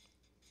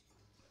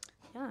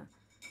 Yeah.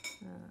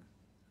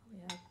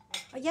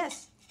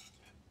 Yes.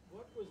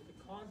 What was the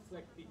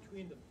conflict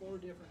between the 4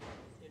 different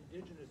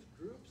indigenous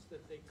groups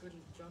that they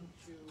couldn't jump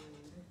to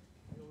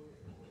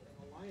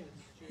an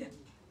alliance to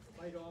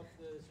fight off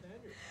the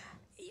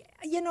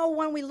Spaniards?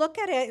 When we look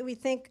at it, we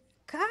think,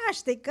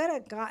 gosh, they could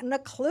have gotten a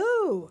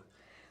clue.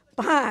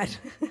 But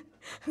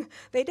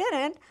they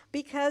didn't,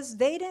 because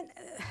they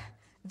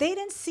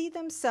didn't see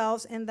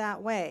themselves in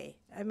that way.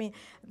 I mean,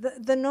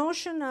 the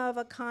notion of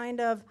a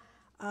kind of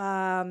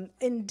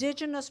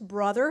indigenous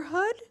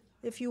brotherhood,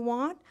 if you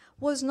want,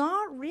 was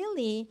not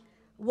really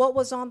what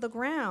was on the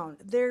ground.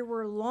 There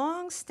were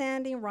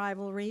long-standing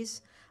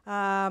rivalries.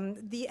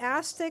 The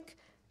Aztec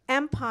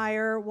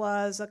Empire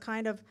was a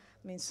kind of,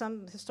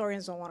 some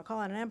historians don't want to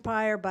call it an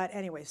empire, but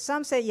anyway,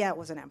 some say, yeah, it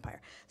was an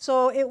empire.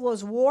 So it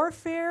was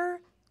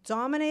warfare,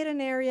 dominate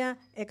an area,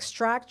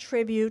 extract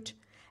tribute,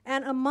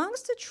 and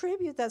amongst the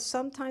tribute that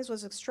sometimes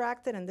was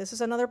extracted, and this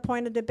is another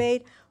point of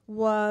debate,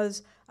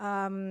 was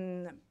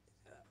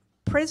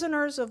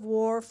prisoners of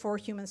war for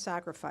human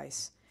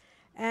sacrifice.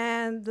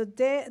 And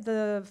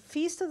the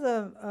feast of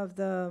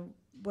the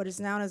what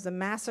is known as the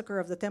massacre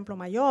of the Templo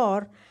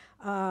Mayor,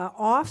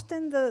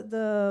 often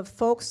the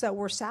folks that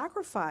were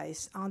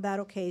sacrificed on that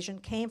occasion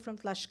came from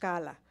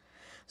Tlaxcala.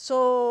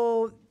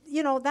 So,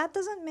 that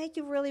doesn't make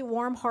you really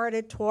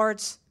warm-hearted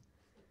towards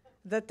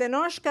the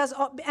Tenochcas,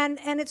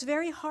 and it's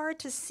very hard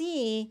to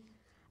see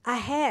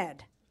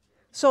ahead.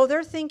 So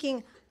they're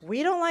thinking,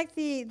 we don't like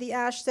the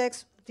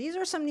Aztecs, these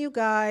are some new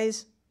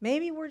guys,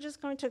 maybe we're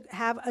just going to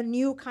have a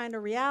new kind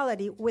of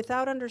reality,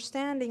 without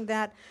understanding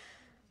that,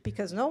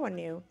 because no one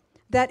knew,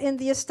 that in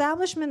the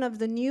establishment of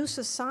the new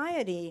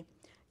society,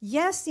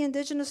 yes, the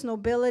indigenous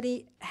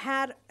nobility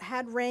had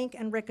rank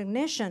and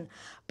recognition,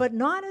 but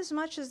not as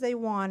much as they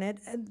wanted.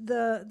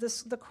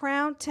 The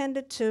crown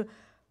tended to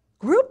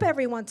group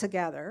everyone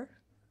together,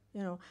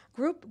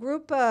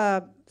 group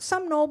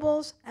some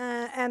nobles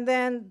and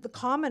then the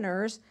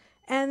commoners,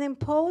 and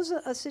impose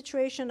a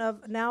situation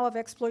of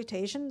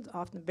exploitation,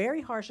 often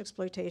very harsh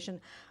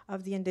exploitation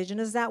of the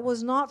indigenous that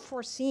was not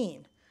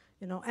foreseen.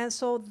 And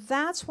so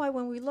that's why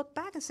when we look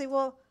back and say,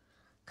 well,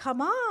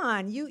 come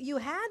on, you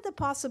had the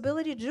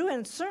possibility to do it,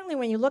 and certainly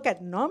when you look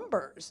at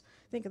numbers,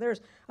 think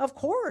of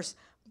course,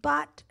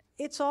 but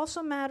it's also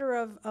a matter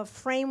of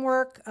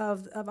framework,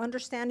 of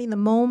understanding the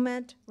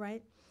moment,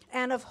 right?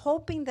 And of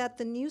hoping that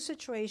the new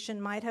situation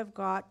might have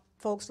got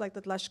folks like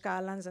the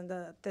Tlaxcalans and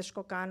the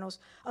Texcocanos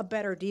a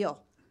better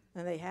deal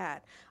than they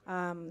had.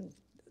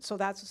 So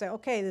that's to say,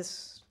 okay,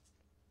 this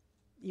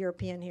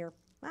European here,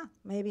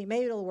 maybe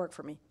it'll work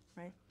for me,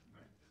 right?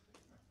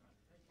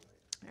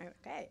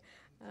 Okay.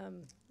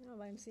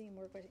 I'm seeing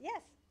more questions.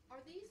 Yes?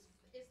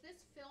 Is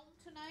this filmed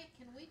tonight?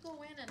 Can we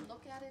go in and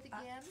look at it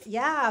again?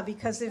 Yeah,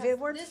 because if it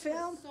weren't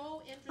filmed. This is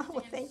so interesting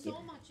and thank you.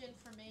 so much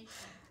information.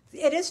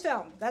 It is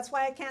filmed. That's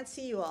why I can't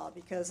see you all,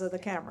 because of the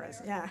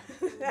cameras. Yeah,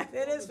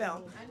 it is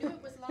filmed. I knew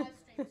it was live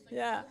streamed, so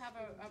Yeah. you have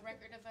a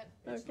record of it.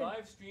 It's Okay.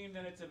 live streamed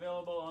and it's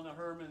available on the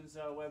Herman's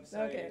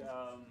website, Okay.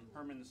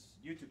 Herman's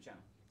YouTube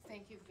channel.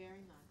 Thank you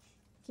very much.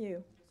 Thank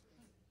you.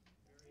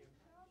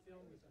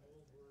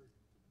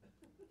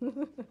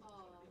 Beatriz,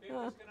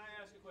 can I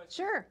ask a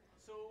question? Sure.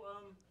 So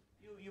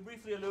you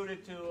briefly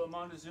alluded to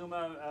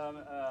Montezuma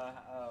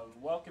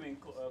welcoming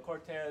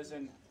Cortes,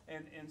 and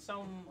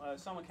some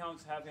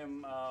accounts have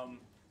him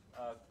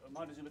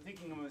Montezuma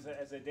thinking of him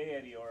as a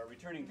deity or a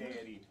returning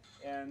deity,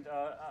 and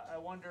I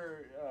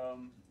wonder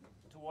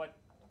to what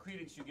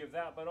credence you give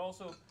that, but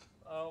also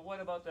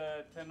what about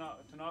the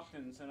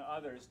Tenochtitans and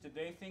others? Did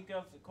they think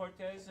of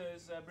Cortes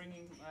as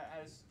bringing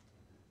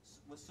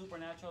with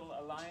supernatural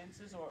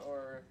alliances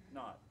or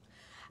not?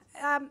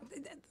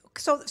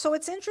 So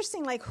it's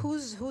interesting, like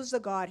who's the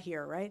god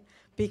here, right?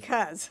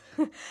 Because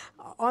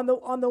on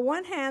the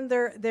one hand,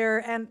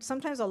 there and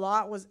sometimes a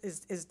lot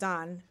is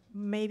done,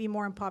 maybe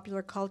more in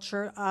popular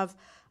culture, of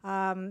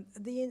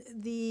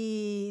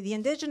the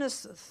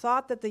indigenous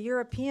thought that the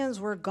Europeans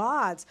were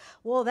gods.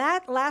 Well,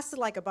 that lasted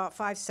like about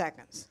 5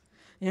 seconds.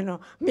 You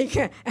know,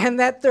 and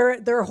that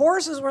their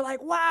horses were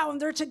like, wow, and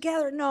they're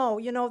together. No,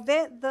 you know,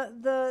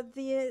 the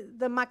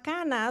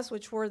macanas,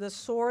 which were the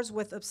swords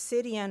with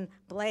obsidian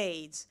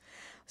blades,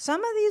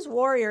 some of these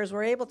warriors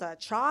were able to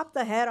chop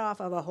the head off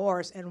of a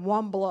horse in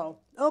one blow.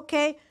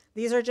 Okay,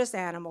 these are just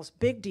animals,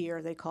 big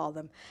deer, they call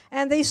them.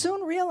 And they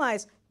soon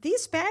realized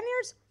these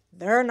Spaniards,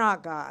 they're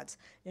not gods.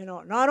 You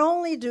know, not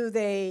only do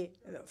they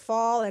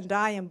fall and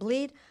die and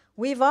bleed,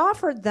 we've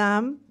offered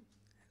them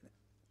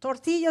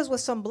tortillas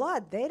with some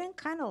blood. They didn't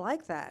kind of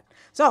like that.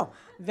 So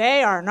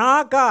they are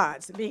not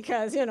gods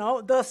because, you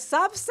know, the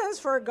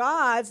substance for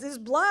gods is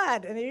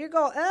blood. And if you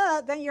go,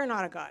 then you're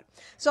not a god.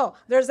 So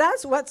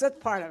that's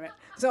part of it.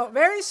 So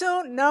very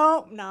soon,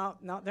 no,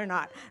 they're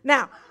not.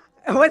 Now,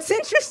 what's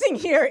interesting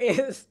here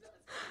is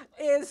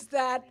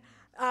that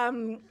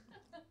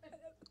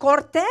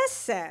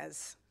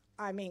Cortes,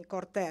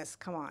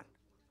 come on.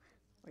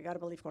 We got to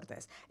believe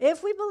Cortes.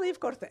 If we believe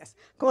Cortes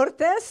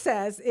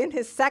says in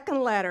his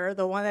second letter,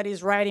 the one that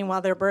he's writing while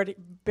they're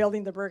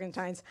building the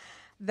Burgentines,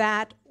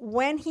 that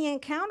when he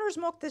encounters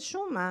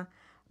Moctezuma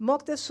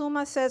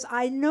says,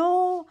 I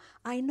know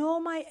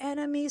my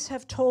enemies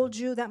have told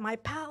you that my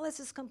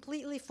palace is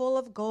completely full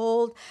of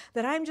gold,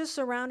 that I'm just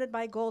surrounded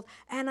by gold,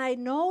 and I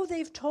know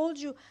they've told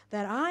you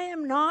that I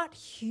am not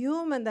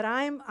human, that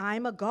I'm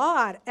a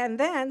god. And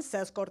then,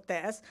 says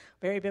Cortes,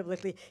 very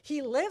biblically,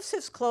 he lifts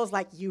his clothes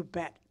like, you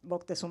bet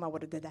Moctezuma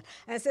would have did that,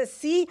 and says,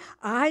 see,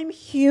 I'm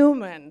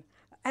human.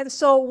 And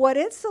so what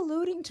it's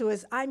alluding to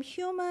is I'm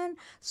human,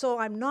 so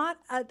I'm not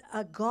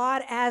a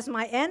god as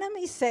my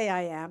enemies say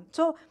I am.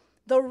 So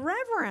the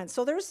reverence,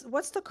 so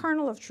what's the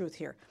kernel of truth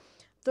here?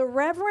 The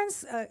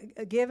reverence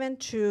given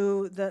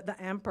to the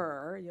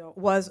emperor, you know,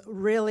 was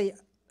really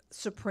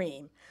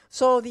supreme.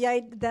 So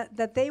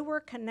that they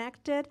were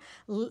connected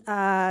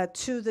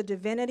to the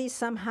divinity,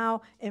 somehow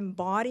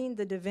embodying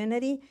the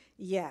divinity,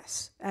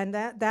 yes. And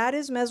that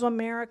is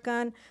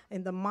Mesoamerican.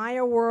 In the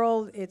Maya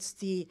world, it's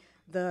the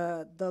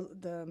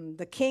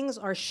kings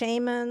are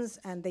shamans,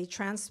 and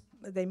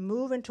they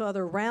move into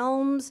other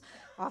realms,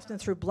 often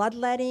through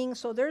bloodletting.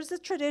 So there's a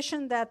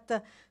tradition that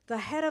the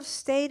head of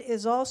state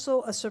is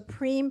also a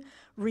supreme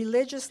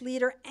religious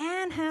leader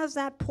and has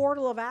that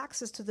portal of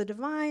access to the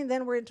divine.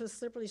 Then we're into a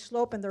slippery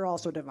slope, and they're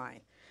also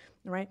divine,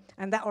 right?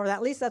 And or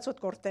at least that's what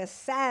Cortes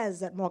says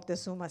that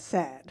Moctezuma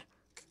said.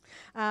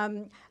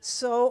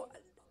 So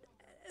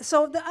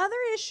the other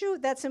issue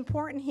that's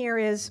important here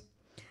is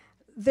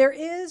there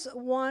is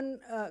one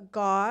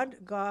god,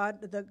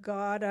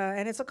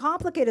 and it's a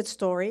complicated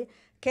story,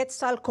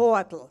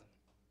 Quetzalcoatl,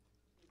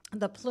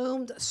 the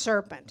plumed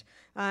serpent.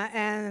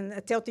 And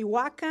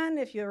Teotihuacan,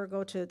 if you ever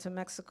go to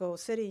Mexico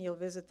City, you'll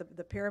visit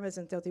the pyramids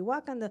in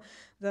Teotihuacan,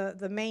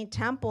 the main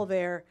temple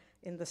there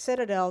in the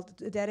citadel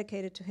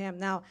dedicated to him.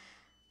 Now,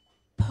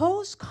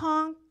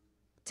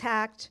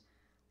 post-contact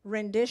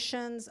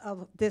renditions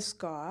of this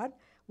god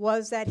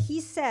was that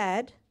he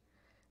said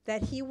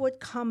that he would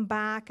come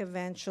back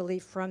eventually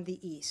from the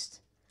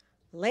east.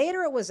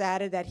 Later it was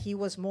added that he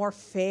was more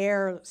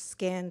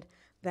fair-skinned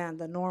than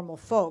the normal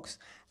folks.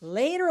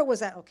 Later it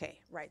was okay,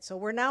 right. So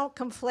we're now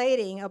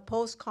conflating a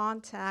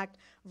post-contact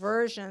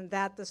version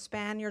that the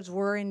Spaniards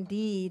were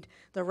indeed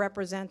the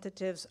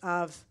representatives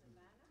of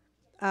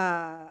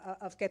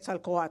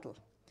Quetzalcoatl.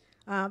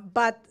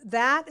 But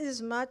that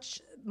is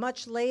much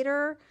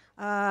later,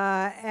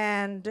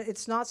 and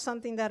it's not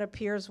something that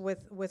appears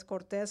with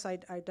Cortes.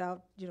 I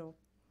doubt, you know,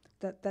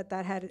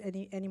 that had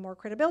any more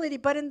credibility.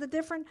 But in the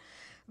different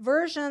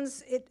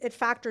versions, it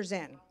factors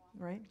in,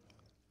 right?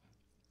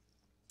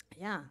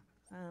 Yeah.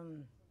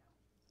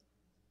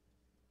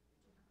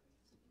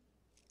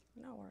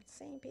 No, we're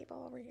seeing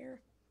people over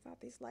here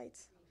without these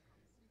lights.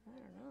 I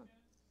don't know.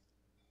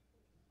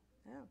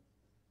 Yeah.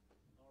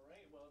 All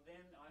right. Well,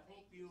 then I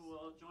hope you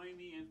will join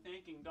me in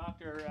thanking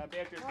Dr.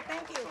 Beatriz de Alba.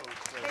 Thank you.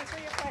 Thanks for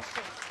your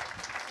questions.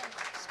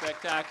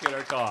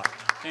 Spectacular talk.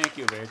 Thank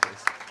you,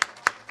 Beatriz.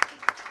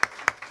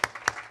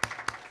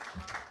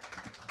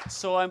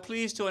 So I'm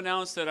pleased to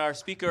announce that our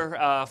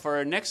speaker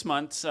for next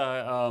month's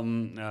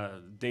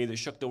Day That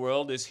Shook the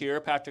World is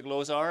here, Patrick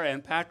Lozar,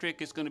 and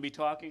Patrick is going to be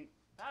talking.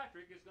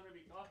 Patrick is going to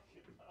be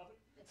talking about.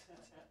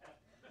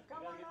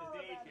 Come on get the over,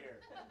 date here.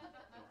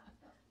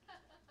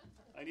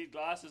 I need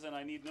glasses and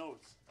I need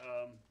notes.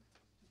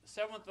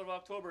 7th of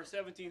October,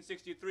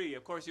 1763.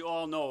 Of course, you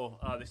all know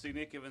the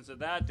significance of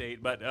that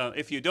date, but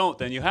if you don't,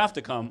 then you have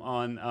to come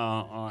on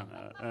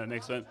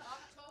next one.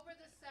 October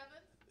the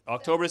 7th?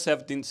 October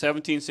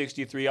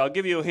 1763. I'll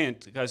give you a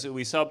hint because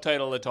we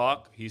subtitle the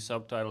talk. He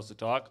subtitles the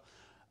talk.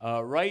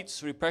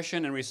 Rights,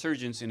 Repression, and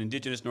Resurgence in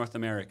Indigenous North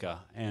America.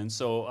 And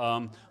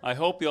so I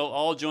hope you'll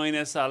all join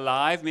us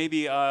live.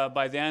 Maybe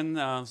by then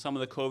some of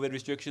the COVID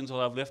restrictions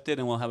will have lifted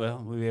and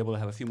we'll be able to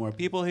have a few more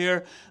people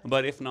here.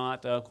 But if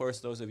not, of course,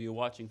 those of you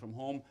watching from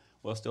home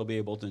will still be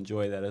able to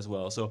enjoy that as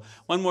well. So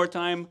one more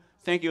time,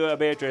 thank you,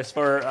 Beatriz,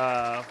 for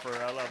a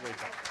lovely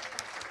talk.